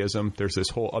atheism, there's this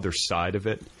whole other side of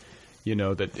it,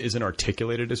 that isn't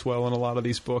articulated as well in a lot of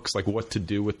these books, like what to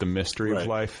do with the mystery of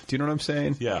life. Do you know what I'm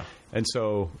saying? Yeah. And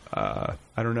so I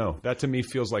don't know. That to me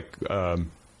feels like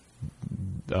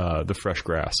the fresh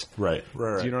grass. Right.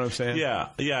 Do you know what I'm saying? Yeah.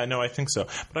 No, I think so.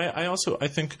 But I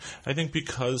think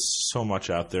because so much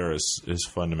out there is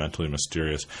fundamentally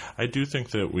mysterious, I do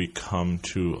think that we come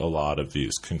to a lot of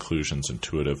these conclusions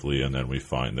intuitively, and then we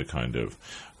find the kind of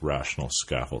rational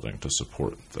scaffolding to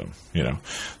support them.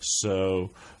 So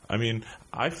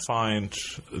I find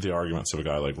the arguments of a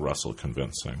guy like Russell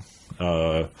convincing,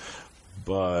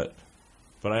 but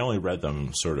I only read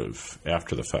them sort of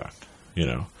after the fact.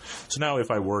 So now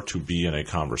if I were to be in a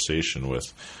conversation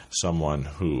with someone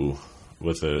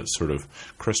with a sort of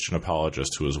Christian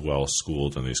apologist who is well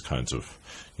schooled in these kinds of,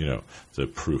 the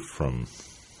proof from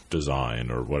design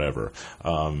or whatever,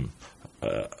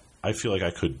 I feel like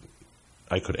I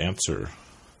could answer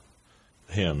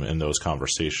him in those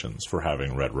conversations for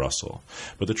having read Russell.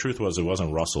 But the truth was, it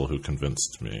wasn't Russell who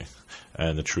convinced me.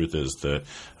 And the truth is that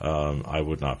I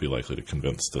would not be likely to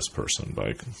convince this person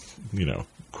by,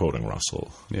 quoting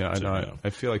Russell. Yeah, I know. I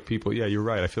feel like people, you're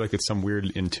right. I feel like it's some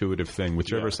weird intuitive thing,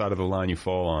 whichever side of the line you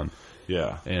fall on.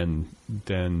 Yeah. And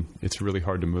then it's really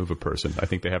hard to move a person. I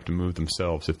think they have to move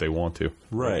themselves if they want to.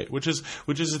 Right. Which is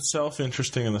itself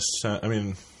interesting in the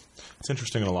sense, it's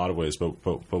interesting in a lot of ways, but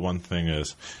one thing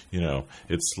is,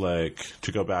 it's like,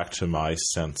 to go back to my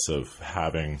sense of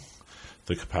having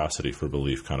the capacity for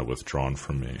belief kind of withdrawn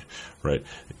from me, right?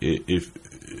 If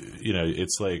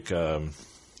it's like,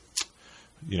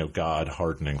 God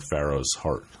hardening Pharaoh's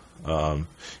heart.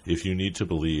 If you need to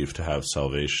believe to have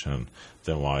salvation,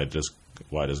 then why does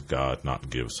God not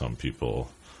give some people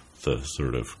the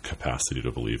sort of capacity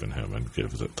to believe in Him and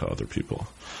gives it to other people?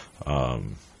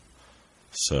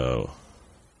 So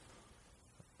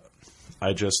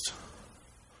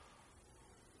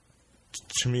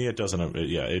to me, it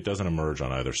doesn't emerge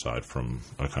on either side from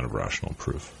a kind of rational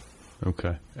proof.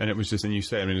 Okay. And it was just, and you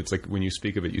say, it's like when you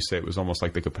speak of it, you say it was almost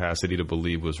like the capacity to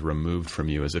believe was removed from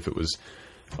you, as if it was,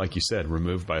 like you said,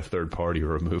 removed by a third party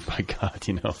or removed by God,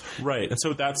 Right. And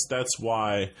so that's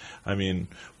why, again,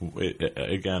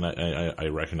 I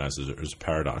recognize there's a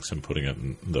paradox in putting it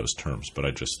in those terms, but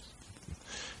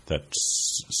that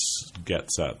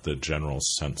gets at the general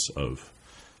sense of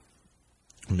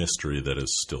mystery that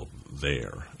is still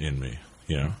there in me,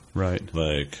 Right.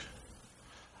 Like,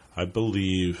 I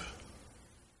believe.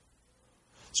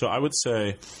 So I would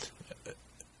say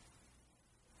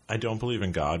I don't believe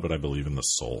in God, but I believe in the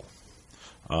soul.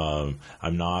 I'm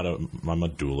a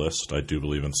dualist. I do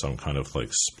believe in some kind of like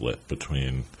split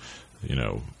between,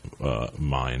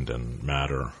 mind and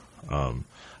matter.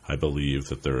 I believe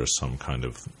that there is some kind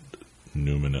of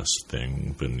numinous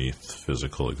thing beneath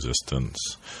physical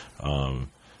existence.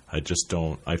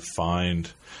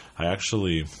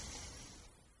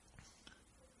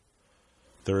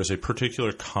 There is a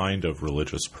particular kind of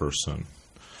religious person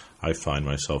I find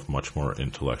myself much more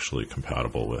intellectually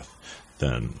compatible with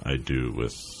than I do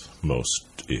with most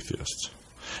atheists.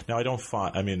 Now, I don't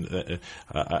find,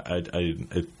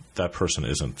 that person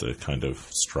isn't the kind of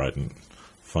strident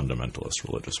fundamentalist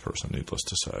religious person, needless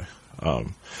to say.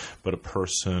 But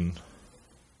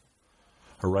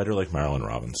a writer like Marilynne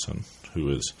Robinson,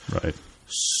 who is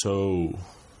so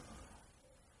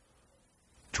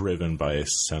driven by a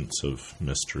sense of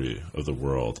mystery of the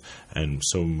world and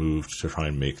so moved to try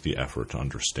and make the effort to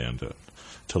understand it,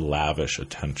 to lavish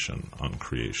attention on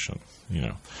creation,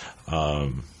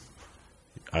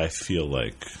 I feel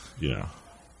like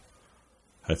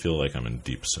I'm in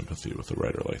deep sympathy with a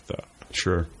writer like that.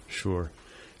 Sure.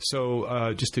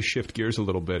 So just to shift gears a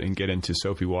little bit and get into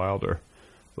Sophie Wilder,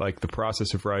 like the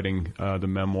process of writing the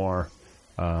memoir,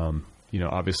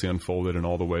 obviously unfolded in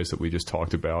all the ways that we just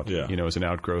talked about, as an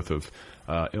outgrowth of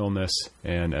illness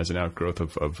and as an outgrowth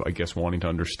of, I guess, wanting to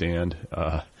understand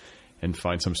and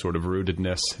find some sort of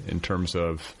rootedness in terms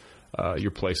of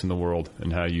your place in the world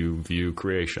and how you view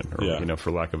creation, or,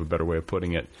 for lack of a better way of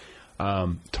putting it.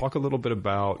 Talk a little bit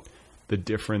about the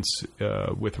difference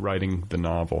with writing the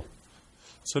novel?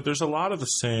 So there's a lot of the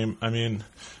same. I mean,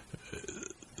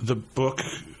 the book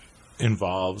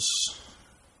involves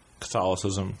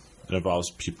Catholicism. It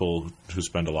involves people who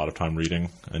spend a lot of time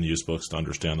reading and use books to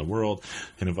understand the world.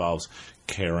 It involves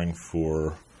caring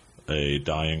for a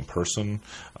dying person.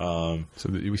 So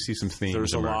we see some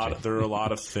themes emerging. There are a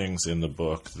lot of things in the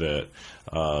book that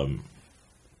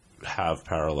have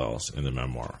parallels in the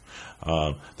memoir.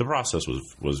 The process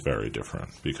was very different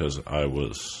because I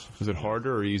was... Was it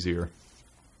harder or easier?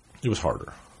 It was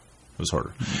harder. It was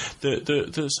harder.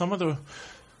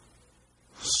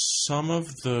 Some of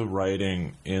the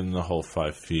writing in The Whole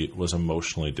 5 Feet was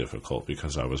emotionally difficult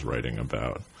because I was writing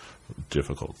about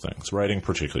difficult things. Writing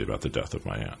particularly about the death of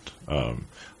my aunt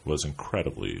was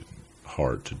incredibly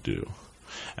hard to do.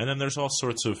 And then there's all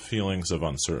sorts of feelings of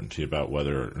uncertainty about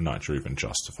whether or not you're even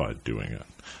justified doing it.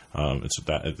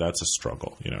 That's a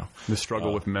struggle, you know. The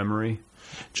struggle with memory?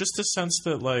 Just the sense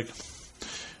that, like...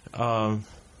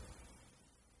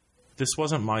 this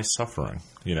wasn't my suffering,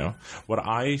 you know? What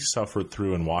I suffered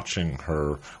through in watching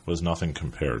her was nothing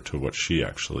compared to what she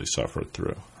actually suffered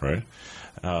through, right?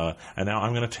 And now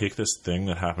I'm going to take this thing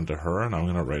that happened to her and I'm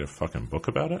going to write a fucking book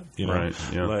about it, you know? Right,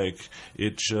 yeah. Like,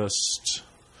 it just...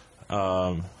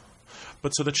 but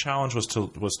so the challenge was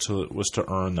to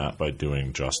earn that by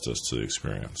doing justice to the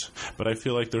experience. But I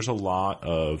feel like there's a lot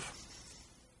of...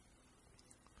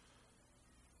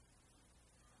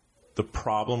 The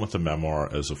problem with the memoir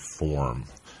as a form,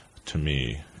 to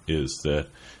me, is that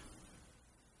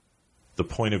the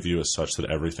point of view is such that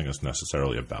everything is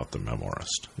necessarily about the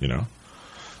memoirist, you know?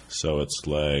 So it's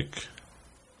like,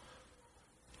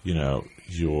 you know,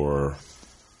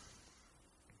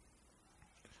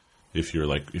 if you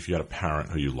had a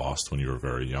parent who you lost when you were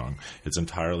very young, it's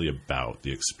entirely about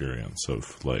the experience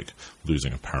of, like,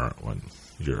 losing a parent when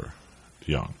you're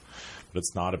young. But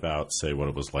it's not about, say, what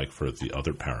it was like for the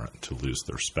other parent to lose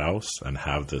their spouse and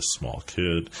have this small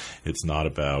kid. It's not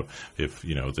about if,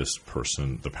 you know, this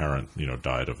person, the parent, you know,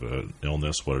 died of an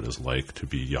illness, what it is like to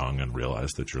be young and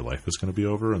realize that your life is going to be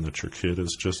over and that your kid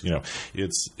is just, you know,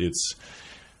 it's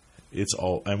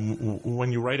all. And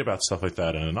when you write about stuff like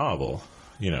that in a novel,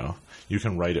 you know, you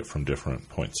can write it from different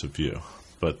points of view.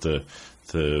 But the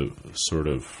sort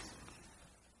of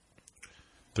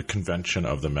the convention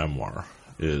of the memoir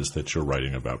is that you're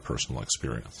writing about personal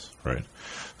experience, right?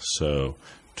 So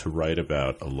to write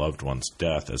about a loved one's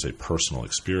death as a personal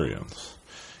experience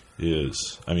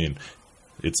is, I mean,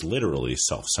 it's literally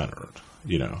self-centered,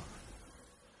 you know.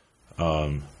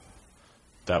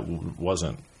 That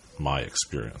wasn't my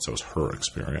experience. It was her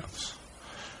experience.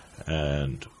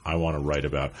 And I want to write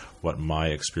about what my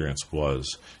experience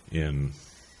was in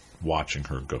watching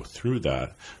her go through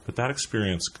that. But that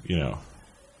experience, you know,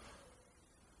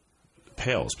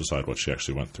 pales beside what she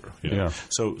actually went through. You know? Yeah.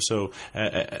 So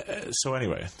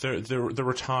anyway, there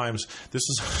were times. This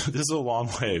is a long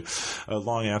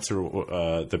answer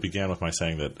that began with my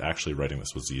saying that actually writing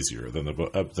this was easier than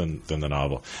the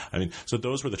novel. I mean, so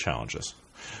those were the challenges.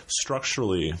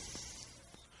 Structurally,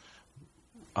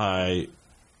 I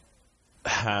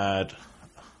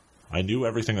knew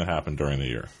everything that happened during the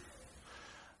year.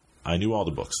 I knew all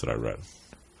the books that I read.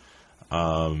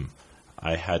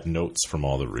 I had notes from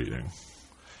all the reading.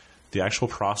 The actual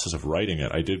process of writing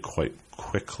it, I did quite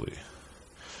quickly.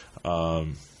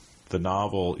 The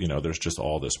novel, you know, there's just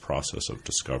all this process of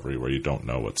discovery where you don't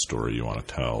know what story you want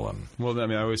to tell. And well, I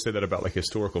mean, I always say that about, like,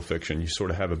 historical fiction. You sort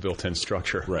of have a built-in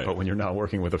structure. Right. But when you're not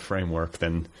working with a framework,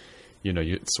 then, you know,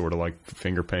 it's sort of like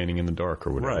finger painting in the dark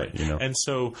or whatever. Right. You know? And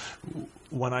so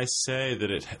when I say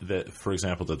that for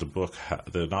example, that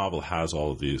the novel has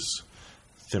all of these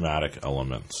thematic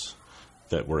elements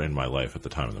that were in my life at the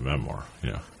time of the memoir,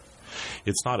 you know,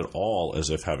 it's not at all as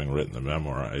if, having written the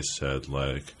memoir, I said,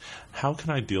 like, how can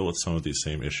I deal with some of these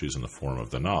same issues in the form of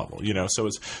the novel? You know, so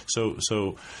it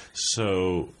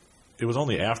was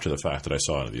only after the fact that I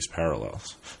saw these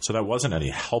parallels. So that wasn't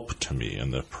any help to me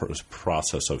in the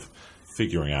process of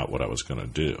figuring out what I was going to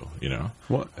do, you know?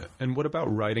 Well, and what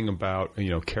about writing about, you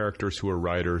know, characters who are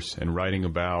writers and writing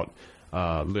about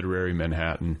literary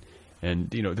Manhattan?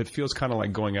 And, you know, that feels kind of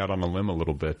like going out on a limb a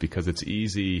little bit because it's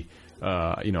easy.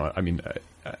 You know, I mean,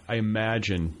 I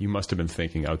imagine you must have been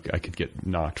thinking, I could get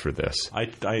knocked for this.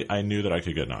 I knew that I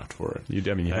could get knocked for it. You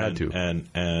had to.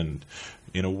 And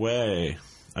in a way,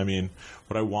 I mean,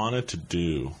 what I wanted to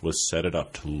do was set it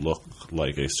up to look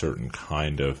like a certain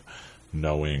kind of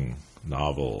knowing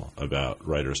novel about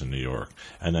writers in New York,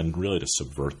 and then really to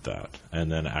subvert that,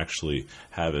 and then actually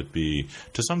have it be,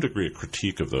 to some degree, a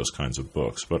critique of those kinds of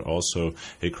books, but also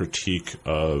a critique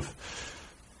of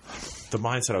the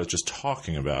mindset I was just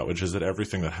talking about, which is that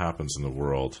everything that happens in the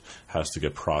world has to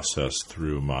get processed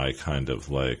through my kind of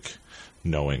like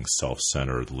knowing,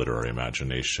 self-centered literary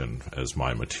imagination as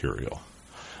my material.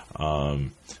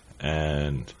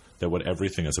 And that what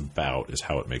everything is about is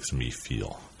how it makes me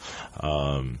feel.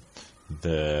 And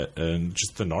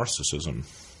just the narcissism,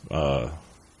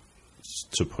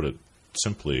 to put it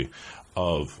simply,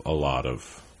 of a lot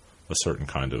of a certain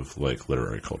kind of like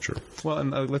literary culture. Well,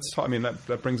 and let's talk. I mean,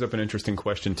 that brings up an interesting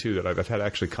question too. That I've had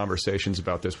actually conversations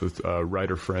about this with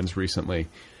writer friends recently.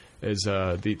 Is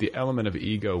the element of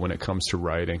ego when it comes to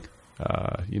writing?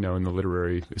 In the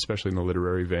literary, especially in the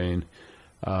literary vein.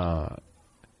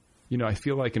 I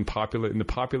feel like in the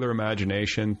popular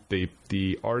imagination,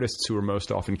 the artists who are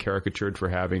most often caricatured for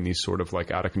having these sort of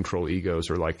like out of control egos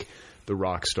are like the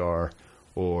rock star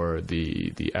or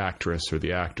the actress or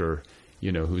the actor,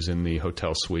 who's in the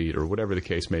hotel suite or whatever the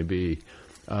case may be.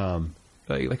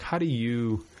 Like how do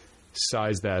you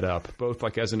size that up, both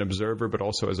like as an observer but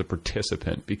also as a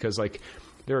participant? Because like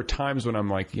there are times when I'm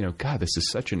like, God, this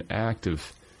is such an act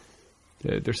of.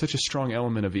 There's such a strong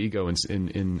element of ego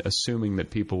in assuming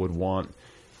that people would want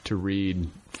to read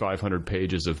 500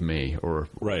 pages of me, or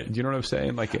right. Do you know what I'm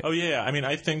saying? Like, oh yeah. I mean,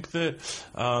 I think that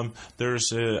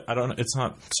it's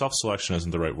not self-selection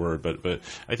isn't the right word, but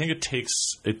I think it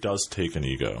does take an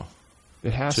ego.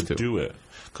 It has to do it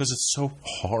because it's so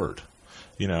hard,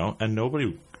 and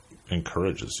nobody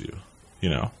encourages you.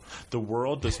 The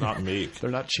world does not make.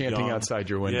 They're not chanting outside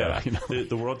your window. Yeah,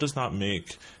 the world does not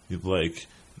make like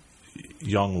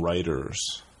young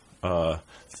writers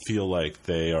feel like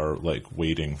they are like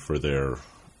waiting for their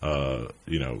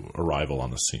arrival on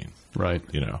the scene, right?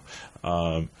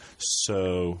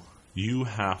 So you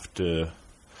have to,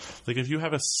 like, if you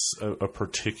have a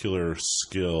particular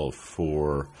skill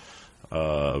for for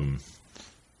a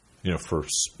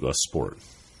sport,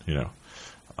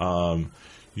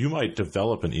 you might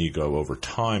develop an ego over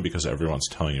time because everyone's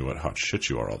telling you what hot shit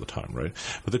you are all the time, right?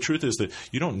 But the truth is that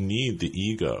you don't need the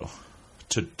ego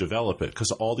to develop it,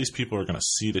 because all these people are going to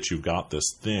see that you've got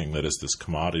this thing that is this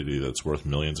commodity that's worth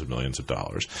millions and millions of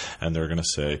dollars, and they're going to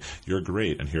say, you're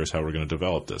great, and here's how we're going to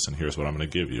develop this, and here's what I'm going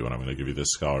to give you, and I'm going to give you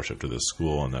this scholarship to this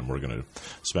school, and then we're going to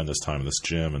spend this time in this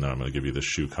gym, and then I'm going to give you this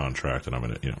shoe contract, and I'm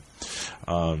going to,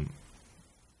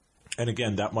 and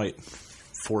again, that might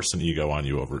force an ego on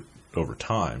you over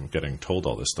time, getting told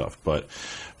all this stuff, but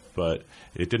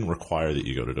it didn't require the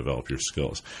ego to develop your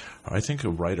skills. I think a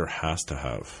writer has to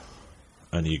have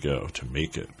an ego to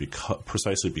make it,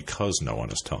 precisely because no one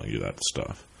is telling you that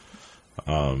stuff.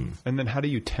 And then how do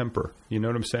you temper? You know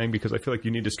what I'm saying? Because I feel like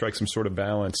you need to strike some sort of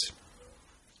balance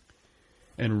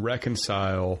and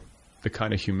reconcile the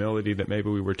kind of humility that maybe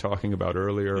we were talking about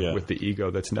earlier with the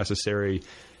ego that's necessary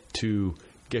to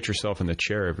get yourself in the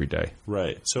chair every day.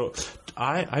 Right. So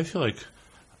I feel like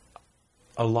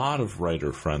a lot of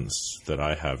writer friends that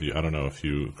I have, I don't know if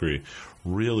you agree,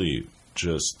 really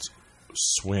just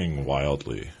swing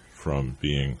wildly from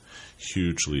being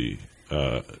hugely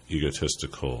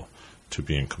egotistical to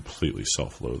being completely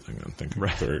self-loathing and thinking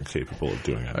they're incapable of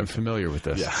doing it. I'm familiar with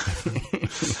this. Yeah.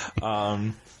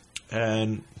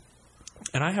 And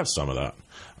I have some of that.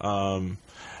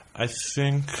 I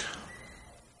think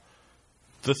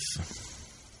the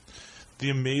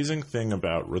amazing thing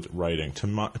about writing, to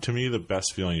me, the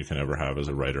best feeling you can ever have as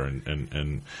a writer,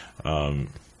 and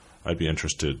I'd be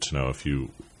interested to know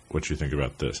what you think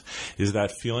about this, is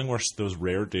that feeling where those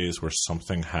rare days where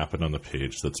something happened on the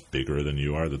page that's bigger than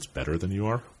you are, that's better than you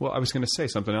are. Well, I was going to say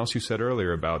something else you said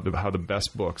earlier about how the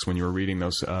best books, when you were reading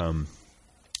those,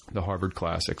 the Harvard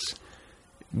classics,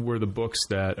 were the books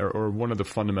that, or one of the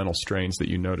fundamental strains that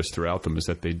you noticed throughout them is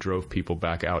that they drove people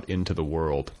back out into the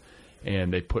world,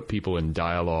 and they put people in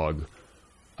dialogue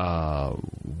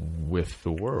with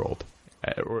the world.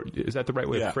 Or is that the right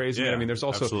way of phrasing it? I mean, there's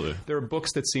also there are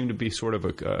books that seem to be sort of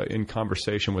in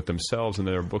conversation with themselves, and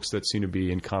there are books that seem to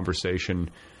be in conversation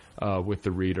with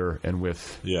the reader and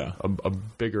with a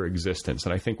bigger existence.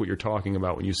 And I think what you're talking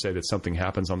about when you say that something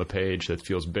happens on the page that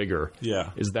feels bigger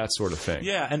is that sort of thing.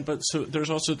 Yeah, but so there's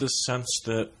also this sense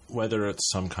that whether it's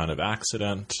some kind of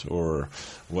accident or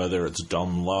whether it's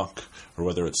dumb luck or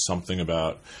whether it's something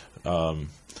about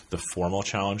the formal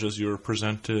challenges you were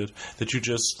presented, that you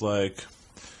just like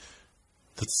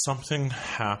that something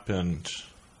happened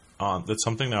that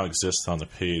something now exists on the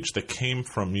page that came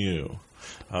from you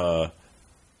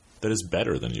that is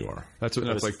better than you are. That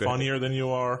is like funnier than you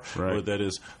are, or that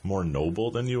is more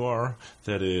noble than you are,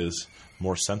 that is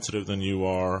more sensitive than you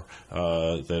are,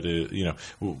 that is,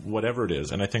 whatever it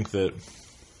is. And I think that,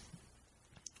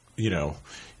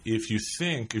 if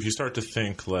you start to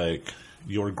think like,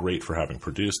 you're great for having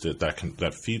produced it.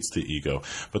 That feeds the ego.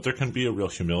 But there can be a real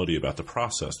humility about the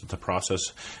process, that the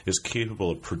process is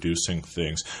capable of producing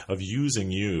things, of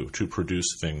using you to produce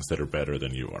things that are better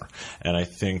than you are. And I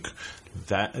think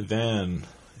that then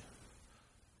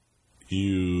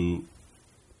you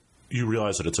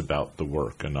realize that it's about the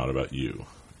work and not about you.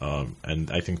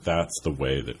 And I think that's the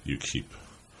way that you keep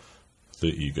the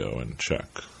ego in check,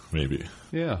 maybe.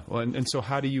 Yeah. Well, and so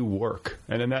how do you work?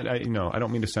 And in that, I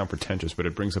don't mean to sound pretentious, but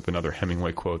it brings up another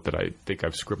Hemingway quote that I think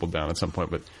I've scribbled down at some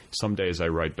point, but some days I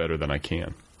write better than I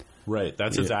can. Right.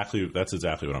 That's exactly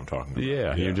what I'm talking about.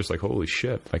 Yeah. You're just like, holy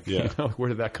shit. Like, where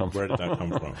did that come from? Where did that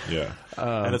come from? Yeah.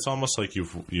 And it's almost like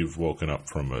you've woken up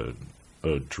from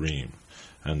a dream,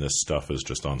 and this stuff is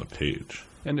just on the page.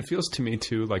 And it feels to me,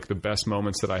 too, like the best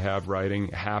moments that I have writing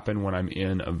happen when I'm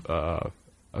in a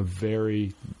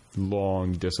very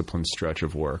long, disciplined stretch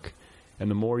of work. And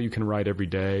the more you can write every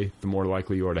day, the more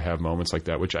likely you are to have moments like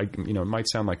that, which it might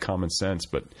sound like common sense,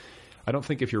 but I don't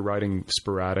think if you're writing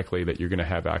sporadically that you're going to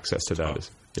have access to that.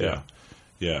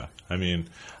 Yeah. I mean,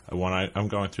 when I'm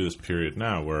going through this period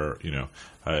now where,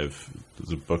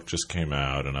 the book just came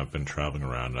out and I've been traveling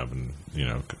around and I've been,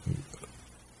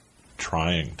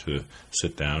 trying to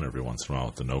sit down every once in a while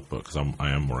with the notebook because I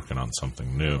am working on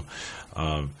something new.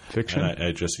 Fiction? And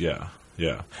I just, yeah.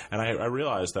 And I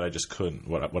realized that I just couldn't.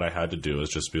 What I had to do is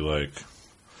just be like,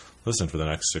 listen, for the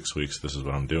next 6 weeks, this is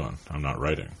what I'm doing. I'm not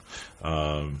writing.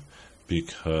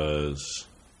 Because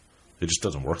it just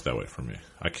doesn't work that way for me.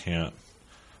 I can't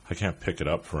pick it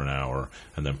up for an hour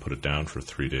and then put it down for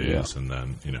 3 days and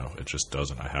then, it just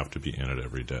doesn't. I have to be in it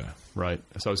every day. Right.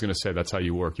 So I was going to say that's how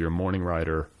you work. You're a morning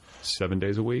writer 7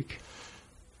 days a week?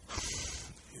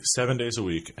 7 days a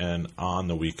week, and on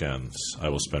the weekends, I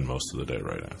will spend most of the day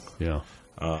writing. Yeah.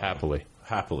 Happily.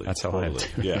 That's how totally.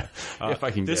 I am. Yeah. If I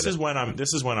can get it. This is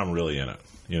when I'm really in it,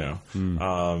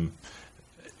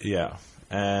 Yeah.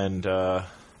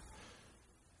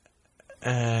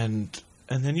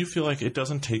 And then you feel like it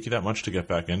doesn't take you that much to get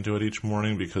back into it each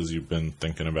morning because you've been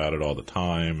thinking about it all the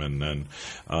time. And then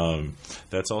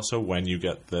that's also when you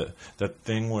get that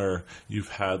thing where you've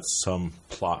had some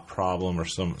plot problem or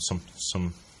some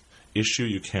issue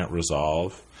you can't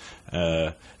resolve.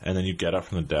 And then you get up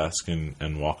from the desk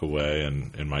and walk away.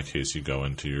 And in my case, you go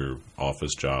into your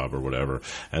office job or whatever.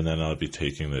 And then I'll be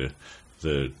taking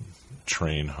the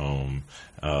train home,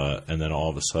 and then all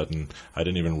of a sudden I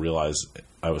didn't even realize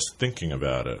I was thinking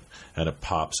about it, and it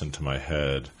pops into my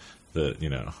head that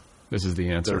this is the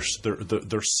answer.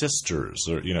 They're sisters,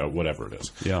 or whatever it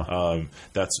is. Yeah,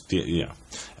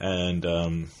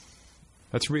 and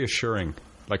that's reassuring.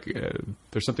 Like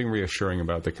there's something reassuring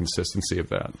about the consistency of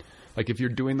that. Like if you're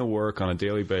doing the work on a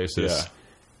daily basis,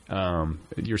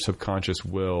 your subconscious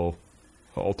will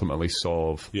ultimately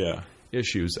solve. Yeah.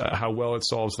 Issues. How well it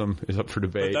solves them is up for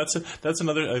debate. But that's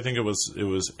another. I think it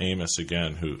was Amos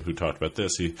again who talked about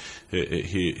this.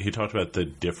 He talked about the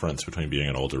difference between being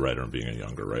an older writer and being a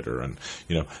younger writer. And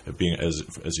being as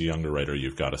a younger writer,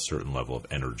 you've got a certain level of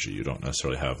energy you don't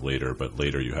necessarily have later, but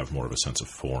later you have more of a sense of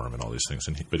form and all these things.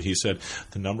 But he said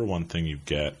the number one thing you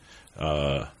get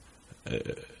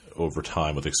over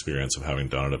time with experience of having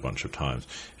done it a bunch of times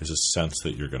is a sense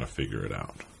that you're going to figure it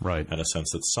out. Right. And a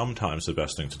sense that sometimes the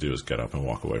best thing to do is get up and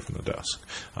walk away from the desk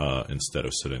instead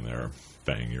of sitting there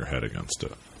banging your head against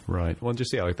it. Right. Well,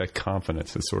 just, like that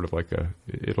confidence is sort of like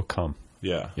it'll come.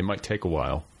 Yeah. It might take a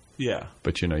while. Yeah.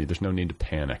 But, there's no need to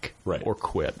panic. Right. Or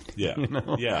quit. Yeah.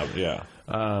 Yeah.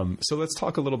 So let's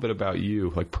talk a little bit about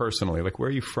you, like personally. Like, where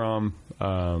are you from?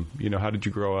 How did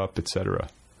you grow up, et cetera?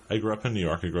 I grew up in New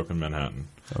York. I grew up in Manhattan.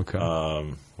 Okay.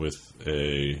 With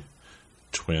a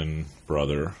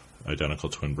identical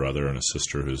twin brother, and a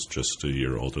sister who's just a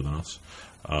year older than us.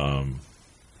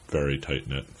 Very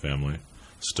tight-knit family.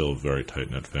 Still very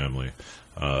tight-knit family.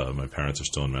 My parents are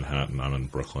still in Manhattan. I'm in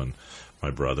Brooklyn.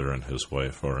 My brother and his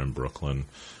wife are in Brooklyn.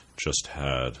 Just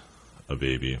had a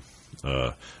baby.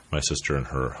 My sister and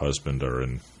her husband are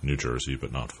in New Jersey,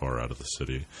 but not far out of the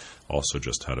city. Also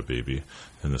just had a baby.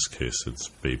 In this case, it's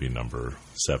baby number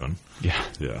 7. Yeah.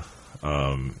 Yeah.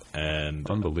 And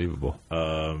unbelievable.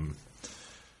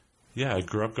 Yeah, I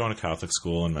grew up going to Catholic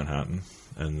school in Manhattan,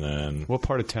 and then what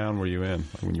part of town were you in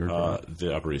when you were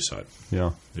the Upper East Side?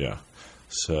 Yeah. Yeah.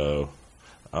 So,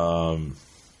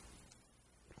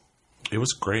 it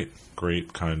was great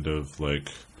kind of like.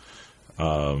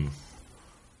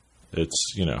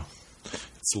 It's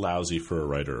it's lousy for a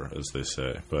writer, as they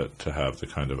say, but to have the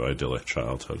kind of idyllic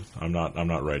childhood. I'm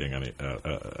not writing any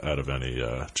out of any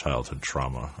childhood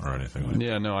trauma or anything like that.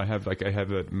 Yeah, no, I have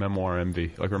a memoir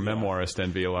envy, or memoirist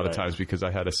envy a lot of times, because I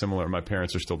had a similar. My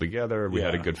parents are still together. We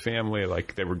had a good family.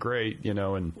 Like, they were great,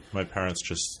 and my parents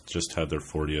just had their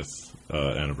 40th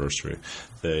anniversary.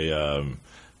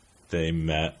 They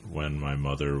met when my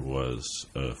mother was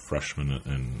a freshman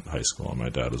in high school and my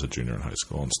dad was a junior in high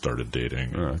school, and started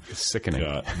dating. Sickening.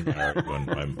 Got married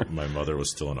when my mother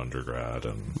was still an undergrad.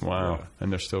 And wow. And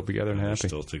they're still together and happy. They're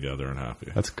still together and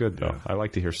happy. That's good, though. I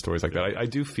like to hear stories like that. I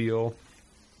do feel,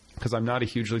 because I'm not a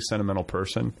hugely sentimental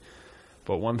person,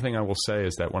 but one thing I will say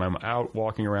is that when I'm out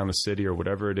walking around the city or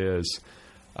whatever it is,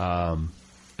 and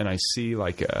I see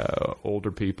like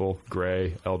older people,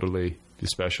 gray, elderly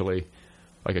especially,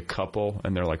 like a couple,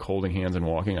 and they're like holding hands and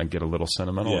walking, I get a little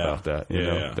sentimental about that. You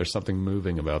know? There's something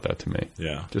moving about that to me.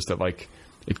 Yeah. Just that, like,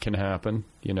 it can happen.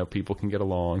 People can get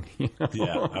along.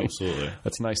 Yeah, absolutely.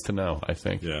 That's nice to know, I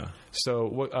think. Yeah. So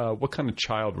what kind of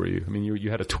child were you? I mean, you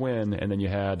had a twin, and then you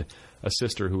had a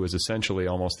sister who was essentially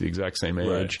almost the exact same age.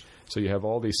 Right. So you have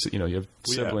all these, you have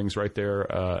siblings right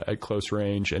there at close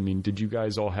range. I mean, did you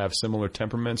guys all have similar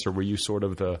temperaments, or were you sort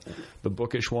of the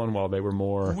bookish one while they were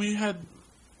more...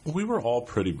 We were all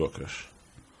pretty bookish.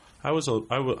 I was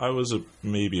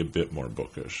maybe a bit more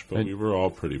bookish, but we were all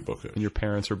pretty bookish. And your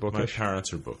parents are bookish? My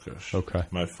parents are bookish. Okay.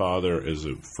 My father is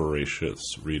a voracious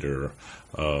reader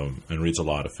and reads a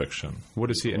lot of fiction. What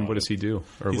does he do?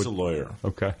 He's a lawyer.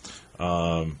 Okay.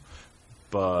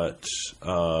 But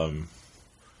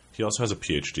he also has a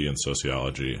PhD in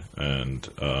sociology, and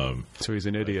so he's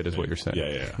an idiot, is what you're saying?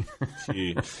 Yeah.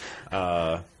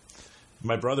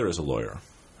 My brother is a lawyer.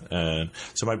 And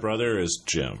so my brother is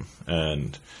Jim,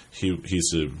 and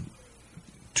he's 2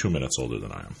 minutes older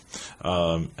than I am.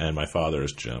 And my father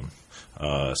is Jim.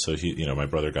 So my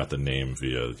brother got the name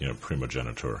via,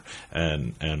 primogeniture.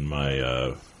 And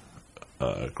my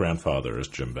grandfather is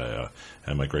Jim Bea,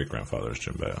 and my great-grandfather is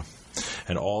Jim Bea.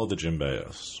 And all of the Jim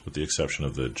Beas, with the exception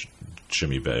of the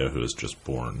Jimmy Bea, who was just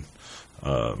born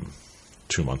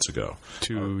 2 months ago.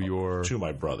 To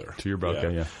my brother. To your brother,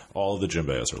 yeah. All of the Jim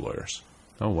Beas are lawyers.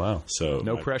 Oh, wow. So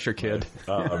no pressure, kid.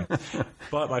 But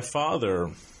my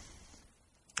father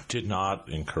did not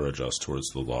encourage us towards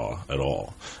the law at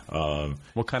all.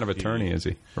 What kind of attorney is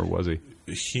he, or was he?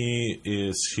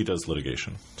 He does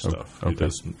litigation stuff. Okay. He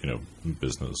does,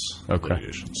 business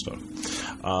litigation stuff.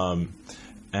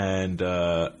 And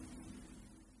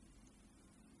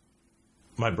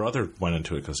my brother went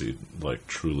into it because he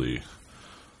truly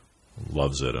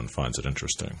loves it and finds it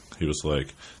interesting. He was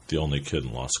like the only kid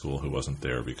in law school who wasn't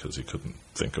there because he couldn't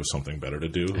think of something better to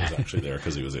do. He was actually there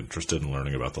because he was interested in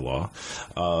learning about the law.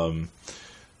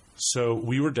 So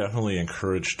we were definitely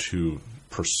encouraged to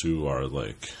pursue our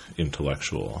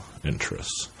intellectual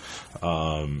interests.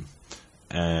 And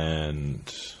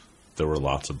there were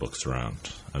lots of books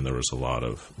around, and there was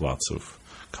lots of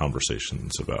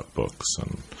conversations about books,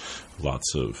 and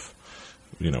lots of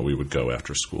we would go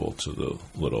after school to the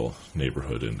little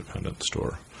neighborhood independent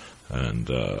store and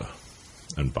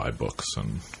buy books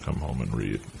and come home and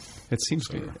read. It seems,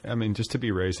 just to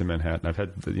be raised in Manhattan, I've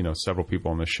had, several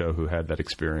people on the show who had that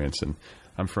experience, and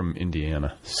I'm from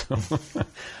Indiana, so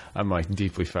I'm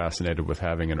deeply fascinated with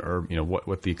having an urban,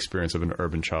 what the experience of an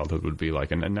urban childhood would be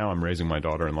like. And now I'm raising my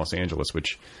daughter in Los Angeles,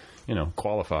 which,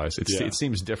 qualifies. It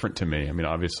seems different to me. I mean,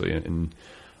 obviously, in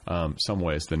some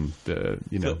ways than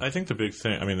I think the big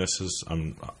thing, I'm needless to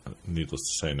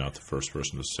say, not the first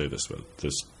person to say this, but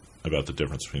about the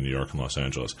difference between New York and Los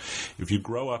Angeles. If you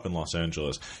grow up in Los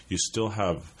Angeles, you still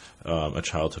have a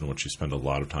childhood in which you spend a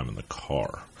lot of time in the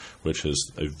car, which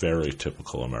is a very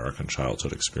typical American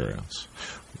childhood experience.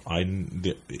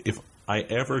 If I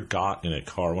ever got in a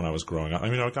car when I was growing up,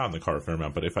 I got in the car a fair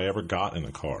amount, but if I ever got in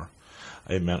the car,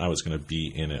 it meant I was going to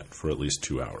be in it for at least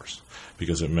 2 hours,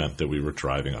 because it meant that we were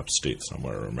driving upstate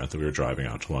somewhere, or it meant that we were driving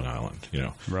out to Long Island.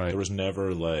 Right. There was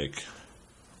never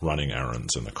running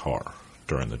errands in the car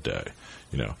during the day.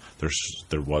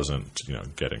 There wasn't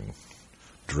getting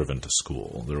driven to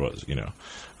school. There was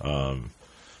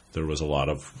there was a lot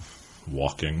of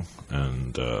walking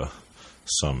and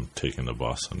some taking the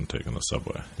bus and taking the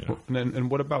subway.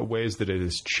 And what about ways that it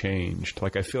has changed?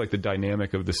 I feel like the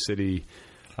dynamic of the city,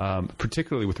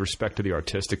 particularly with respect to the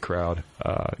artistic crowd,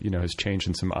 has changed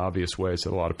in some obvious ways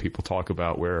that a lot of people talk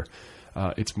about, where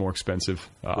it's more expensive,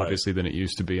 obviously, than it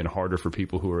used to be, and harder for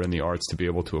people who are in the arts to be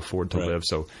able to afford to live.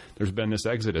 So there's been this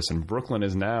exodus, and Brooklyn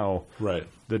is now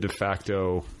the de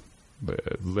facto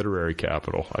literary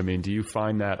capital. I mean, do you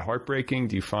find that heartbreaking?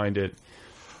 Do you find it...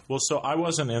 Well, so I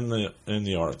wasn't in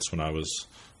the arts when I was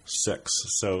 6.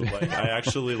 So like I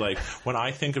actually like when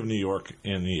I think of New York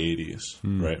in the 80s,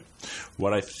 right?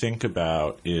 What I think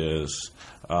about is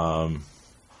I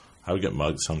would get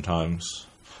mugged sometimes.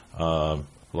 A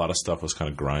lot of stuff was kind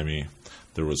of grimy.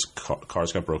 There was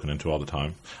cars got broken into all the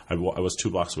time. I was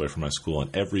 2 blocks away from my school,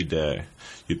 and every day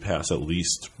you'd pass at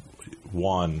least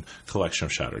one collection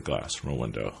of shattered glass from a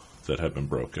window that had been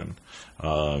broken.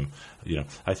 I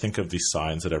think of these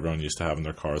signs that everyone used to have in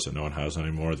their cars that no one has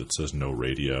anymore that says no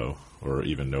radio, or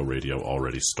even no radio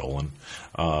already stolen.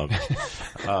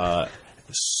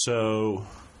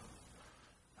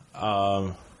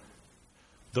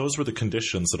 Those were the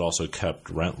conditions that also kept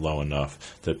rent low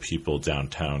enough that people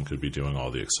downtown could be doing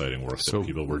all the exciting work that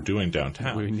people were doing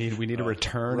downtown. We need a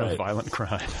return of violent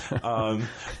crime.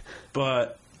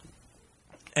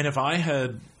 And if I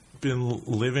had been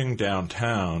living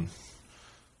downtown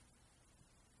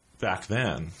back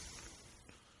then,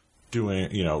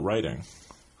 doing, writing,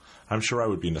 I'm sure I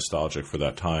would be nostalgic for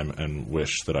that time and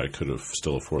wish that I could have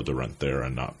still afford the rent there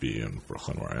and not be in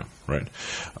Brooklyn where I am, right?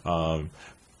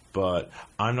 But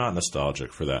I'm not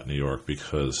nostalgic for that New York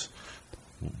because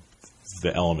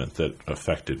the element that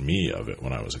affected me of it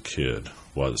when I was a kid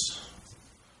was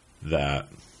that,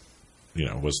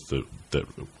 that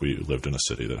we lived in a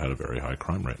city that had a very high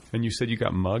crime rate. And you said you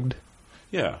got mugged?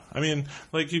 Yeah. I mean,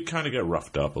 like, you kind of get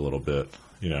roughed up a little bit,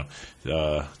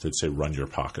 they'd say run your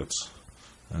pockets,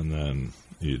 and then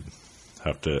you'd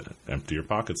have to empty your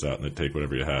pockets out, and they'd take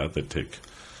whatever you had. They'd take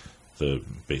the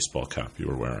baseball cap you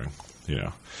were wearing.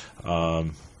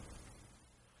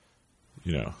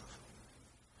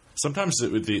 Sometimes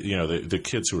the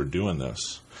kids who were doing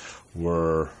this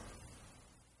were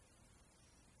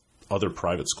other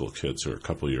private school kids who are a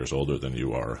couple of years older than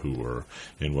you are, who were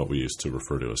in what we used to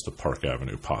refer to as the Park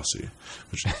Avenue posse,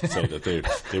 which is to say that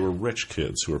they were rich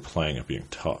kids who were playing at being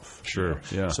tough. Sure,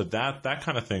 yeah. So that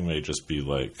kind of thing may just be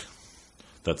like,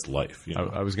 that's life.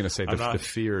 I was going to say the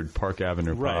feared Park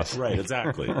Avenue posse. Right,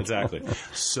 exactly.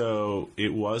 So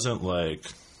it wasn't like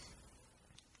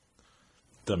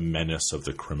the menace of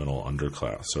the criminal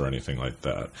underclass or anything like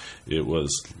that. It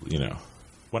was,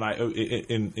 when I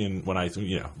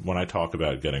talk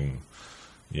about getting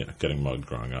mugged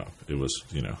growing up, it was,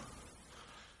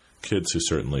 kids who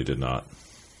certainly did not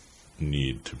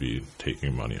need to be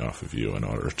taking money off of you in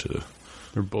order to.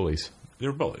 They're bullies.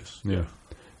 They're bullies. Yeah.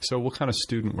 So what kind of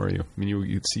student were you? I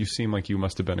mean, you seem like you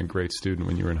must have been a great student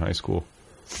when you were in high school.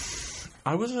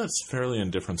 I was a fairly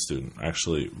indifferent student,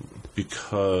 actually,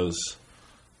 because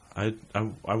I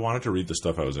wanted to read the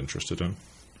stuff I was interested in.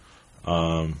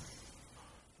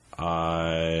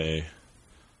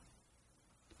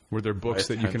 Were there books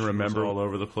that you can remember all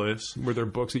over the place? Were there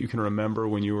books that you can remember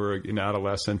when you were an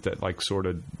adolescent that like sort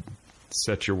of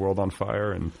set your world on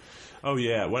fire? And oh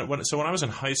yeah, when I was in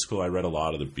high school, I read a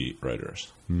lot of the beat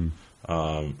writers, and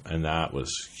that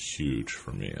was huge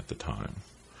for me at the time.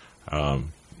 I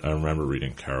remember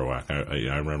reading Kerouac.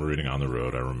 I remember reading On the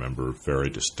Road. I remember very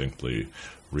distinctly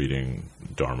reading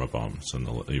Dharma Bums and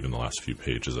even the last few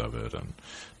pages of it, and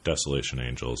Desolation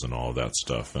Angels and all of that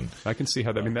stuff. And I can see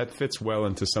how that. I mean, that fits well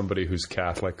into somebody who's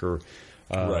Catholic or.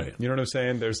 Right. You know what I'm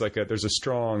saying? There's a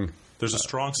strong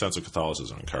sense of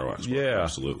Catholicism in Kerouac's work. Yeah,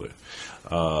 absolutely.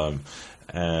 And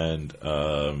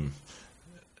a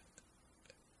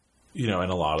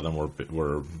lot of them were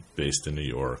based in New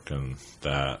York and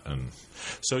that, and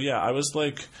so yeah, I was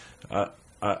like,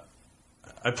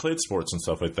 I played sports and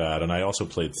stuff like that, and I also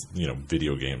played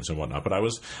video games and whatnot. But I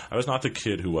was not the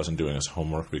kid who wasn't doing his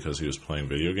homework because he was playing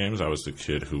video games. I was the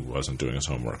kid who wasn't doing his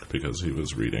homework because he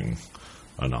was reading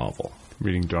a novel.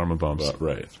 Reading Dharma Bums.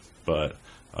 But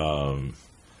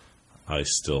I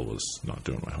still was not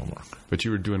doing my homework. But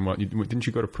you were doing well. Didn't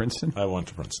you go to Princeton? I went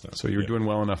to Princeton. So you were doing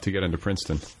well enough to get into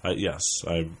Princeton. Yes.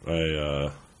 I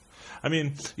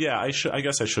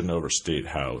guess I shouldn't overstate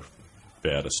how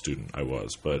bad a student I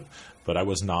was, but I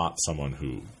was not someone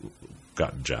who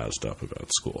got jazzed up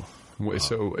about school.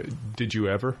 So did you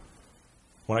ever?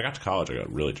 When I got to college, I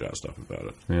got really jazzed up about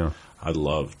it. Yeah. I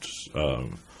loved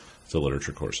the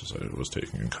literature courses I was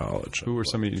taking in college. Who were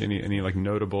some any like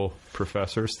notable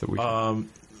professors that we? So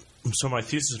my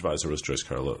thesis advisor was Joyce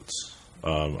Carol Oates.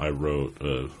 I wrote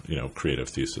a creative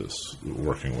thesis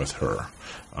working with her.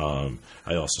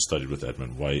 I also studied with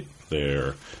Edmund White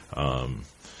there.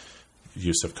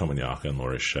 Yusef Komunyakaa and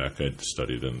Laurie Scheck I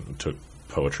studied and took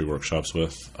poetry workshops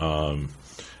with. I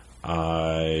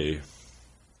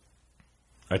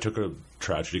took a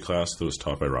tragedy class that was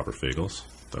taught by Robert Fagels.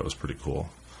 That was pretty cool.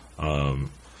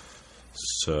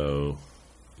 So,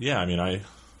 yeah, I mean,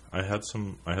 I had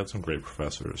some great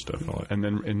professors, definitely. And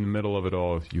then in the middle of it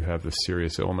all, you have this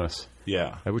serious illness.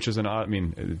 Yeah. Which is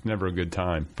it's never a good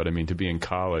time, but to be in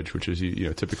college, which is,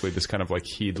 typically this kind of like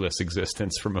heedless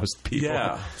existence for most people.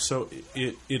 Yeah. So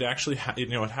it actually,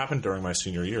 it happened during my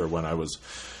senior year when I was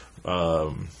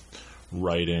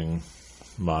writing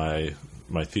my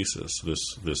thesis,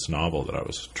 this novel that I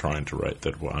was trying to write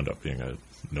that wound up being a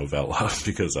novella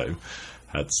because I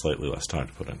had slightly less time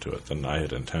to put into it than I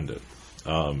had intended.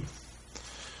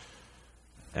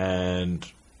 And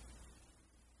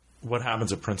what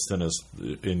happens at Princeton is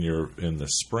in the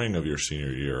spring of your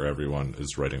senior year, everyone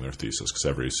is writing their thesis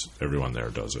because everyone there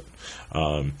does it.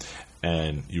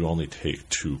 And you only take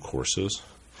 2 courses.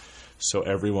 So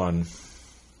everyone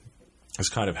is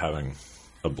kind of having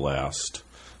a blast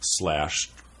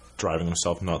 / driving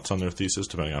themselves nuts on their thesis,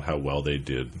 depending on how well they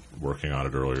did working on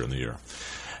it earlier in the year.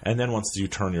 And then once you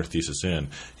turn your thesis in,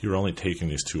 you're only taking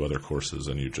these 2 other courses,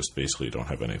 and you just basically don't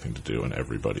have anything to do, and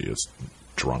everybody is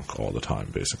drunk all the time,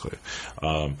 basically.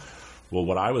 Well,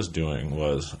 what I was doing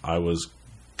was I was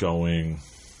getting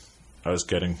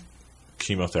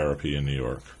chemotherapy in New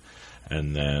York,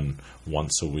 and then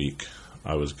once a week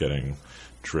I was getting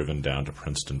driven down to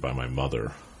Princeton by my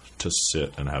mother to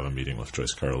sit and have a meeting with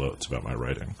Joyce Carol Oates about my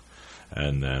writing.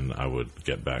 And then I would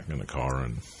get back in the car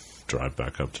and drive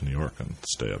back up to New York and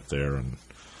stay up there and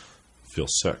feel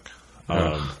sick.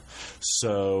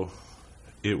 So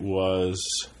it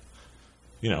was,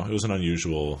 it was an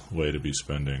unusual way to be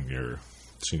spending your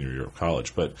senior year of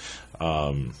college. But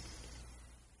the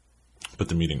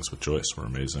meetings with Joyce were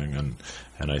amazing.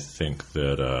 And I think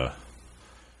that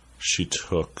she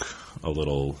took a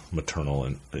little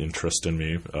maternal interest in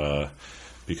me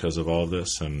because of all of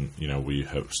this. And, we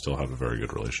still have a very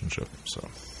good relationship. So.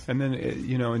 And then,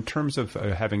 in terms of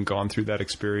having gone through that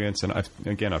experience, and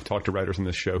I've talked to writers on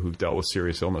this show who've dealt with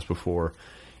serious illness before,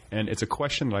 and it's a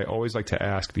question that I always like to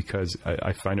ask because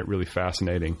I find it really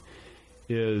fascinating,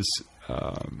 is,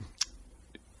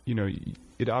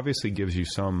 it obviously gives you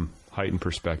some heightened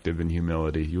perspective and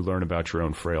humility. You learn about your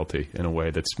own frailty in a way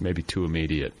that's maybe too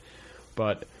immediate.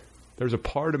 But there's a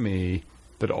part of me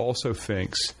that also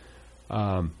thinks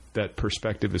that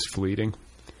perspective is fleeting.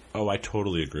 Oh, I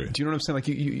totally agree. Do you know what I'm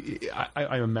saying? Like,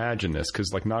 I imagine this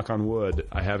because, like, knock on wood,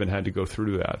 I haven't had to go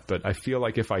through that. But I feel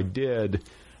like if I did,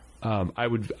 I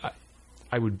would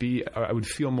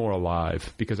feel more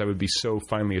alive because I would be so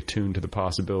finely attuned to the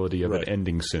possibility of it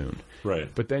ending soon. Right.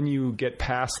 But then you get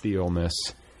past the illness,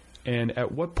 and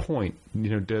at what point,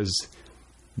 does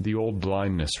the old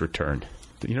blindness return?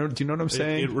 Do you know what I'm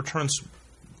saying? It returns,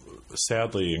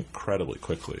 sadly, incredibly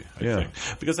quickly, I think.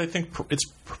 Because I think it's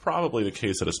probably the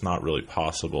case that it's not really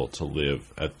possible to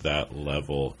live at that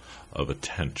level of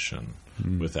attention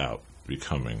without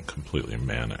becoming completely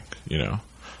manic,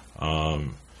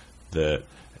 that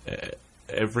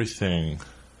everything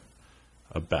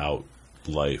about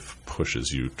life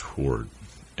pushes you toward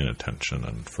inattention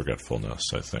and forgetfulness,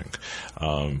 I think.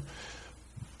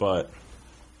 But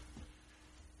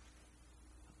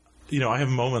I have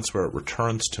moments where it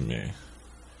returns to me,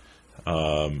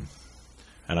 and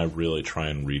I really try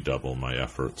and redouble my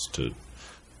efforts to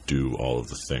do all of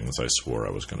the things I swore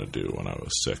I was going to do when I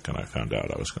was sick, and I found out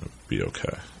I was going to be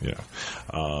okay.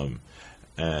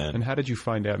 And how did you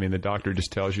find out? I mean, the doctor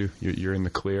just tells you you're in the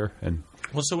clear.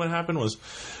 Well, so what happened was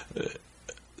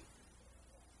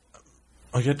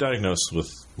I got diagnosed with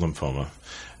lymphoma,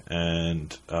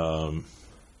 and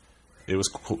it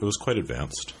was quite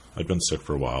advanced. I'd been sick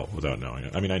for a while without knowing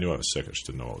it. I mean, I knew I was sick. I just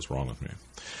didn't know what was wrong with me.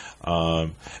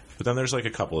 But then there's like a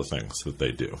couple of things that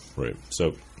they do, right?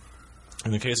 So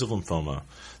in the case of lymphoma,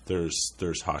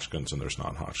 there's Hodgkin's and there's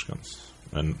non-Hodgkin's.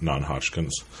 And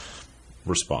non-Hodgkin's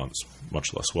responds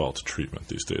much less well to treatment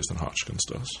these days than Hodgkin's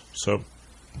does. So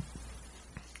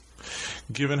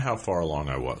given how far along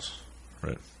I was,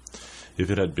 right,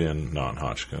 if it had been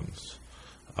non-Hodgkin's,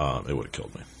 it would have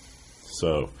killed me.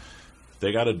 So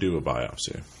they got to do a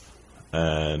biopsy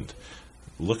and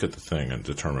look at the thing and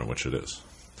determine which it is.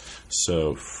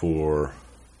 So for,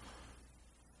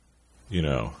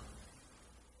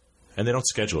 and they don't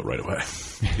schedule it right away.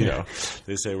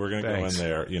 They say, we're going to go in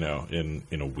there,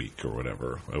 in a week or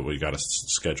whatever. We got to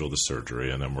schedule the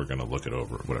surgery and then we're going to look it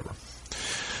over, whatever.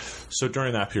 So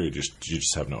during that period, you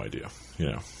just have no idea,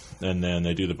 And then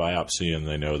they do the biopsy and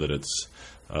they know that it's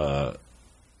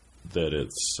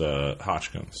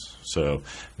Hodgkin's. So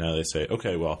now they say,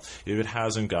 okay, well, if it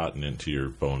hasn't gotten into your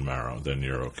bone marrow, then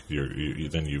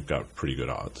then you've got pretty good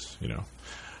odds,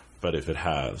 But if it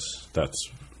has,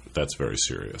 that's very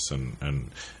serious,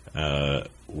 and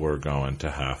we're going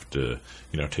to have to,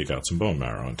 take out some bone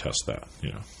marrow and test that,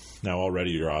 Now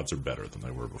already your odds are better than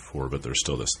they were before, but there's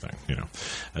still this thing, you know.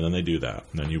 And then they do that,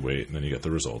 and then you wait, and then you get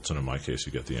the results, and in my case,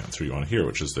 you get the answer you want to hear,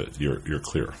 which is that you're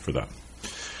clear for that.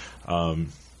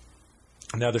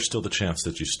 Now there's still the chance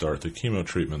that you start the chemo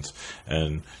treatments,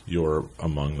 and you're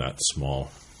among that small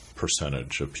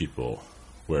percentage of people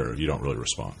where you don't really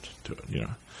respond to it, you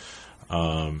know.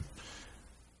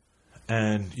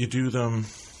 And you do them,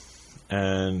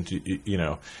 and you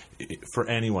know, for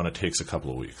anyone it takes a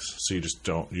couple of weeks. So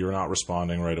you're not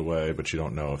responding right away, but you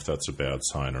don't know if that's a bad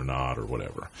sign or not or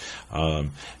whatever.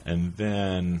 And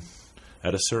then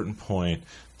at a certain point,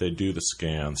 they do the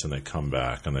scans and they come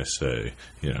back and they say,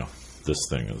 you know, this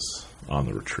thing is on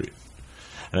the retreat.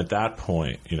 And at that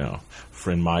point, you know,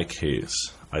 in my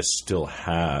case, I still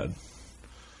had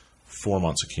 4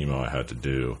 months of chemo I had to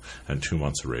do and 2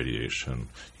 months of radiation.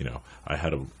 You know, I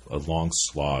had a long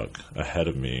slog ahead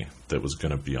of me that was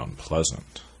going to be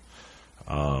unpleasant.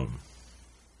 But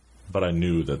I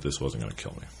knew that this wasn't going to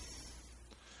kill me.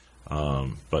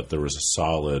 But there was a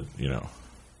solid, you know,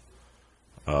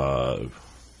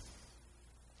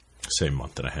 say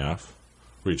month and a half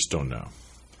where you just don't know.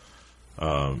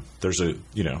 There's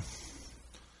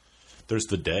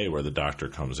the day where the doctor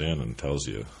comes in and tells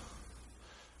you,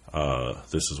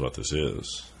 this is what this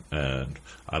is. And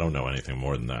I don't know anything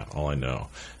more than that. All I know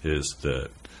is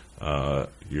that I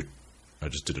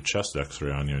just did a chest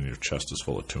x-ray on you and your chest is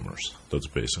full of tumors. That's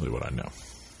basically what I know.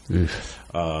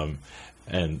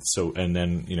 And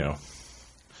then, you know,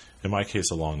 in my case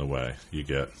along the way, you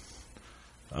get,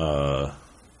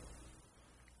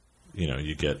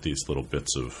 you get these little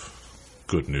bits of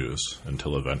good news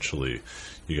until eventually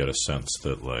you get a sense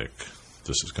that, like,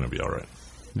 this is going to be all right.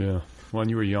 Yeah. When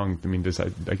you were young, I mean,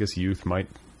 I guess youth might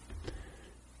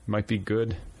be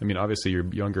good. I mean, obviously you're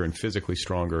younger and physically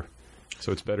stronger,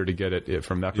 so it's better to get it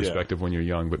from that perspective when you're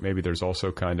young. But maybe there's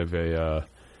also kind of a,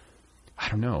 I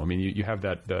don't know. I mean, you have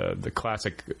that the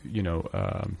classic, you know,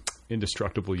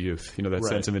 indestructible youth. You know, that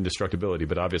sense of indestructibility.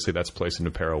 But obviously that's placed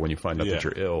into peril when you find out that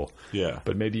you're ill. Yeah.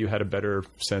 But maybe you had a better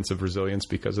sense of resilience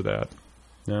because of that.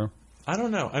 No. I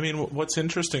don't know. I mean, what's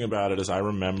interesting about it is I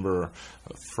remember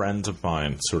friends of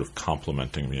mine sort of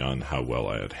complimenting me on how well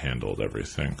I had handled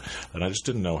everything. And I just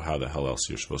didn't know how the hell else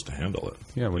you're supposed to handle it.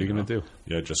 Yeah, what are you going to do?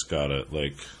 Yeah, I just got to,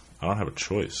 like, I don't have a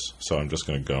choice. So I'm just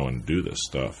going to go and do this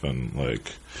stuff. And,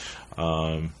 like,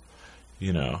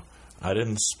 you know, I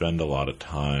didn't spend a lot of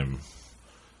time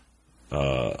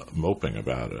moping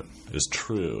about it. It's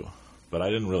true. But I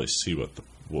didn't really see what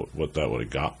that would have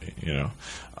got me, you know.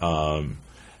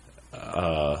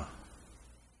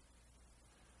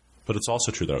 But it's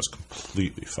also true that I was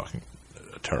completely fucking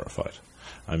terrified.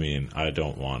 I mean, I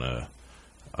don't want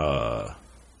to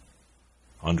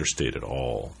understate at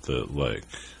all that, like,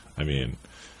 I mean,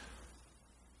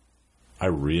 I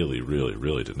really, really,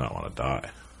 really did not want to die,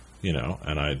 you know,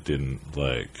 and I didn't,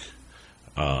 like,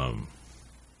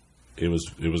 it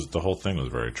was the whole thing was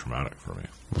very traumatic for me.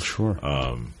 Well, sure.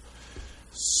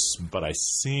 But I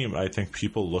think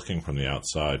people looking from the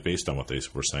outside, based on what they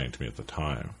were saying to me at the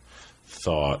time,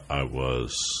 thought I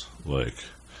was, like,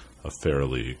 a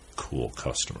fairly cool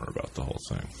customer about the whole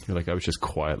thing. You're like, I was just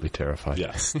quietly terrified.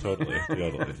 Yes, totally,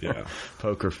 yeah.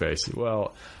 Poker face.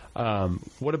 Well,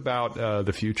 what about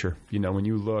the future? You know, when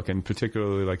you look, and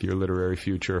particularly like your literary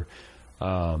future,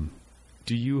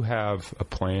 do you have a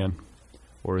plan,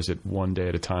 or is it one day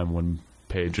at a time, one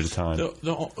page at a time?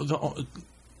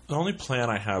 The only plan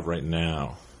I have right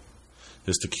now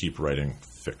is to keep writing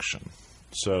fiction.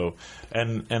 So,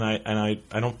 and I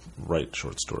don't write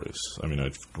short stories. I mean,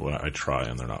 I try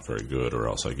and they're not very good, or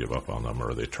else I give up on them,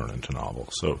 or they turn into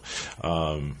novels. So,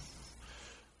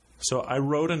 so I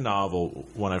wrote a novel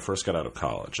when I first got out of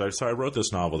college. So I wrote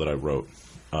this novel that I wrote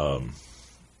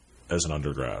as an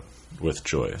undergrad with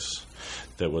Joyce.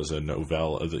 That was a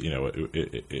novella. You know,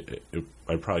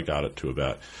 I probably got it to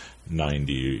about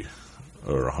 90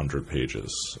 or 100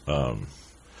 pages when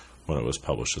it was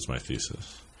published as my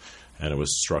thesis. And it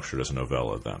was structured as a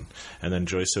novella then. And then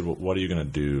Joyce said, well, what are you going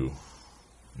to do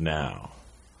now?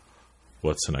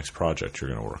 What's the next project you're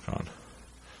going to work on?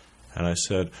 And I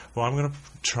said, well, I'm going to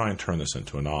try and turn this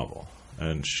into a novel.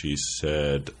 And she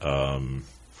said,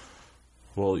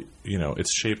 well, you know,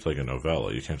 it's shaped like a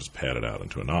novella. You can't just pad it out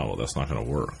into a novel. That's not going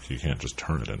to work. You can't just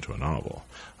turn it into a novel.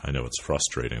 I know it's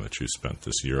frustrating that you spent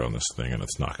this year on this thing and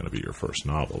it's not going to be your first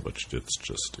novel, but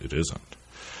it isn't.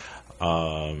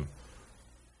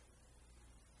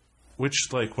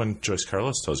 Which, like, when Joyce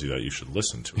Carlos tells you that, you should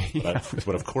listen to it.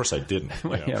 But of course I didn't. You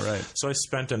know? Yeah, right. So I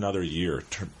spent another year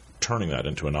turning that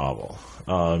into a novel.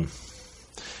 And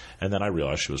then I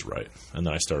realized she was right. And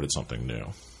then I started something new.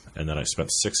 And then I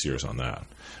spent 6 years on that.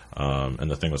 And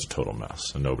the thing was a total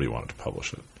mess, and nobody wanted to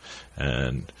publish it.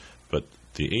 But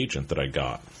the agent that I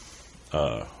got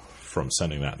from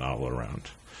sending that novel around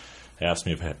asked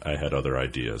me if I had other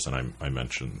ideas, and I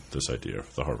mentioned this idea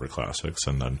for the Harvard Classics,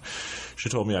 and then she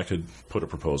told me I could put a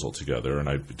proposal together, and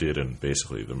I did in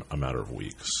basically a matter of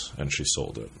weeks, and she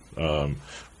sold it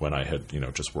when I had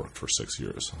just worked for 6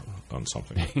 years on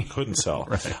something I couldn't sell.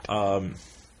 Right.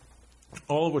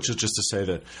 All of which is just to say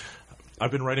that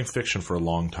I've been writing fiction for a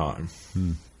long time,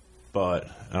 but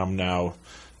I'm now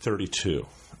 32.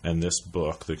 And this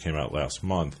book that came out last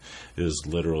month is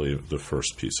literally the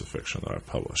first piece of fiction that I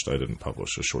published. I didn't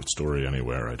publish a short story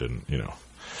anywhere. I didn't,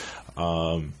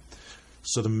 So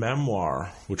the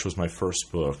memoir, which was my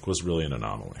first book, was really an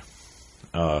anomaly.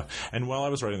 And while I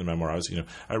was writing the memoir,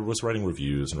 I was writing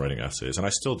reviews and writing essays, and I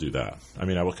still do that. I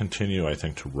mean, I will continue, I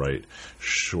think, to write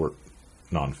short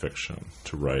nonfiction.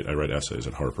 I write essays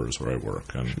at Harper's where I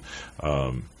work, and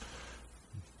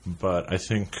but I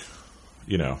think,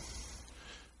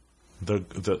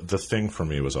 The thing for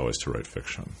me was always to write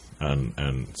fiction,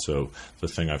 and so the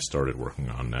thing I've started working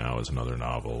on now is another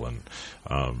novel, and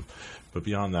but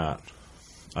beyond that,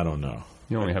 I don't know.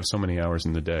 You only have so many hours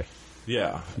in the day.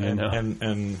 Yeah,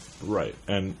 and right,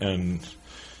 and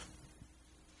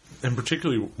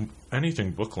particularly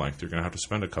anything book length, you're going to have to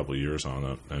spend a couple of years on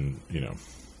it, and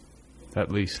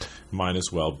at least might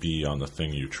as well be on the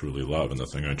thing you truly love, and the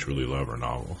thing I truly love are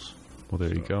novels. Well,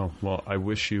 there you go. Well, I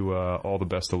wish you all the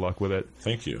best of luck with it.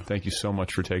 Thank you. Thank you so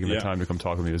much for taking the time to come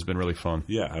talk with me. It's been really fun.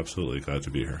 Yeah, absolutely. Glad to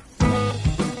be here.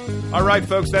 All right,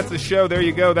 folks, that's the show. There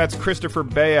you go. That's Christopher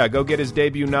Bea. Go get his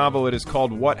debut novel. It is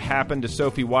called What Happened to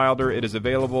Sophie Wilder. It is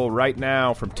available right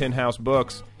now from Tin House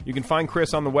Books. You can find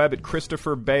Chris on the web at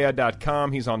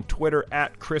ChristopherBea.com. He's on Twitter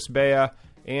at Chris Bea.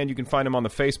 And you can find him on the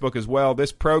Facebook as well.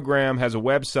 This program has a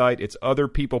website. It's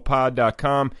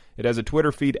otherpeoplepod.com. It has a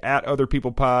Twitter feed at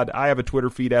otherpeoplepod. I have a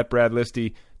Twitter feed at Brad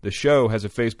Listy. The show has a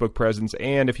Facebook presence.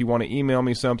 And if you want to email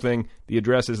me something, the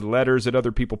address is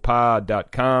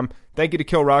letters@otherpeoplepod.com. Thank you to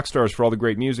Kill Rockstars for all the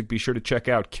great music. Be sure to check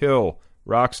out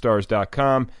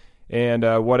killrockstars.com.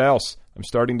 And what else? I'm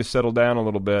starting to settle down a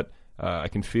little bit. I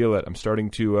can feel it. I'm starting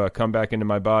to come back into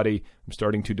my body. I'm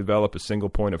starting to develop a single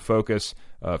point of focus.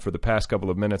 For the past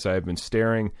couple of minutes, I have been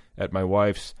staring at my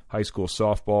wife's high school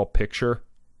softball picture.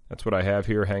 That's what I have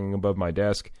here hanging above my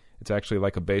desk. It's actually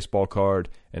like a baseball card,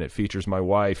 and it features my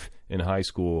wife in high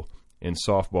school in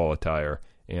softball attire.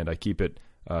 And I keep it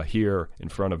here in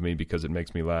front of me because it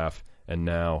makes me laugh. And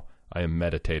now I am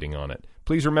meditating on it.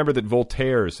 Please remember that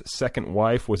Voltaire's second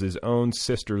wife was his own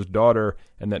sister's daughter,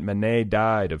 and that Manet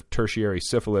died of tertiary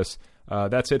syphilis.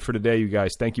 That's it for today, you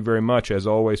guys. Thank you very much, as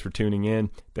always, for tuning in.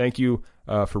 Thank you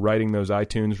for writing those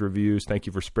iTunes reviews. Thank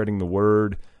you for spreading the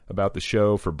word about the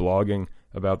show, for blogging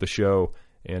about the show,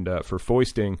 and for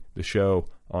foisting the show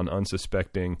on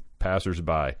unsuspecting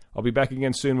passersby. I'll be back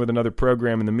again soon with another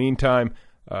program. In the meantime,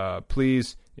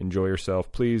 please enjoy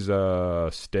yourself. Please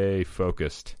stay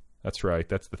focused. That's right.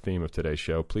 That's the theme of today's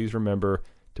show. Please remember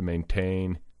to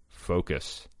maintain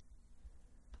focus.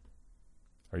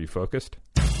 Are you focused?